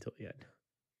to listen till the end.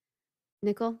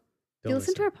 Nickel, do you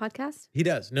listen to our podcast? He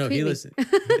does. No, he listens. He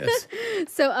does.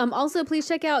 So also please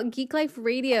check out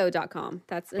geekliferadio.com.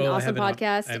 That's an awesome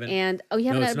podcast. You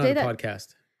haven't updated that?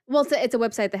 Podcast. Well, it's a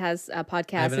website that has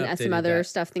podcasts and some other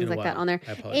stuff, things like that on there.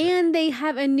 And they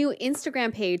have a new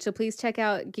Instagram page, so please check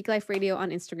out Geek Life Radio on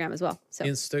Instagram as well. So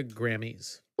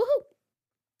Instagrammies. Woohoo!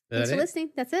 Thanks for listening.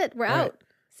 That's it. We're out.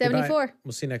 74. Goodbye.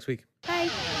 We'll see you next week. Bye.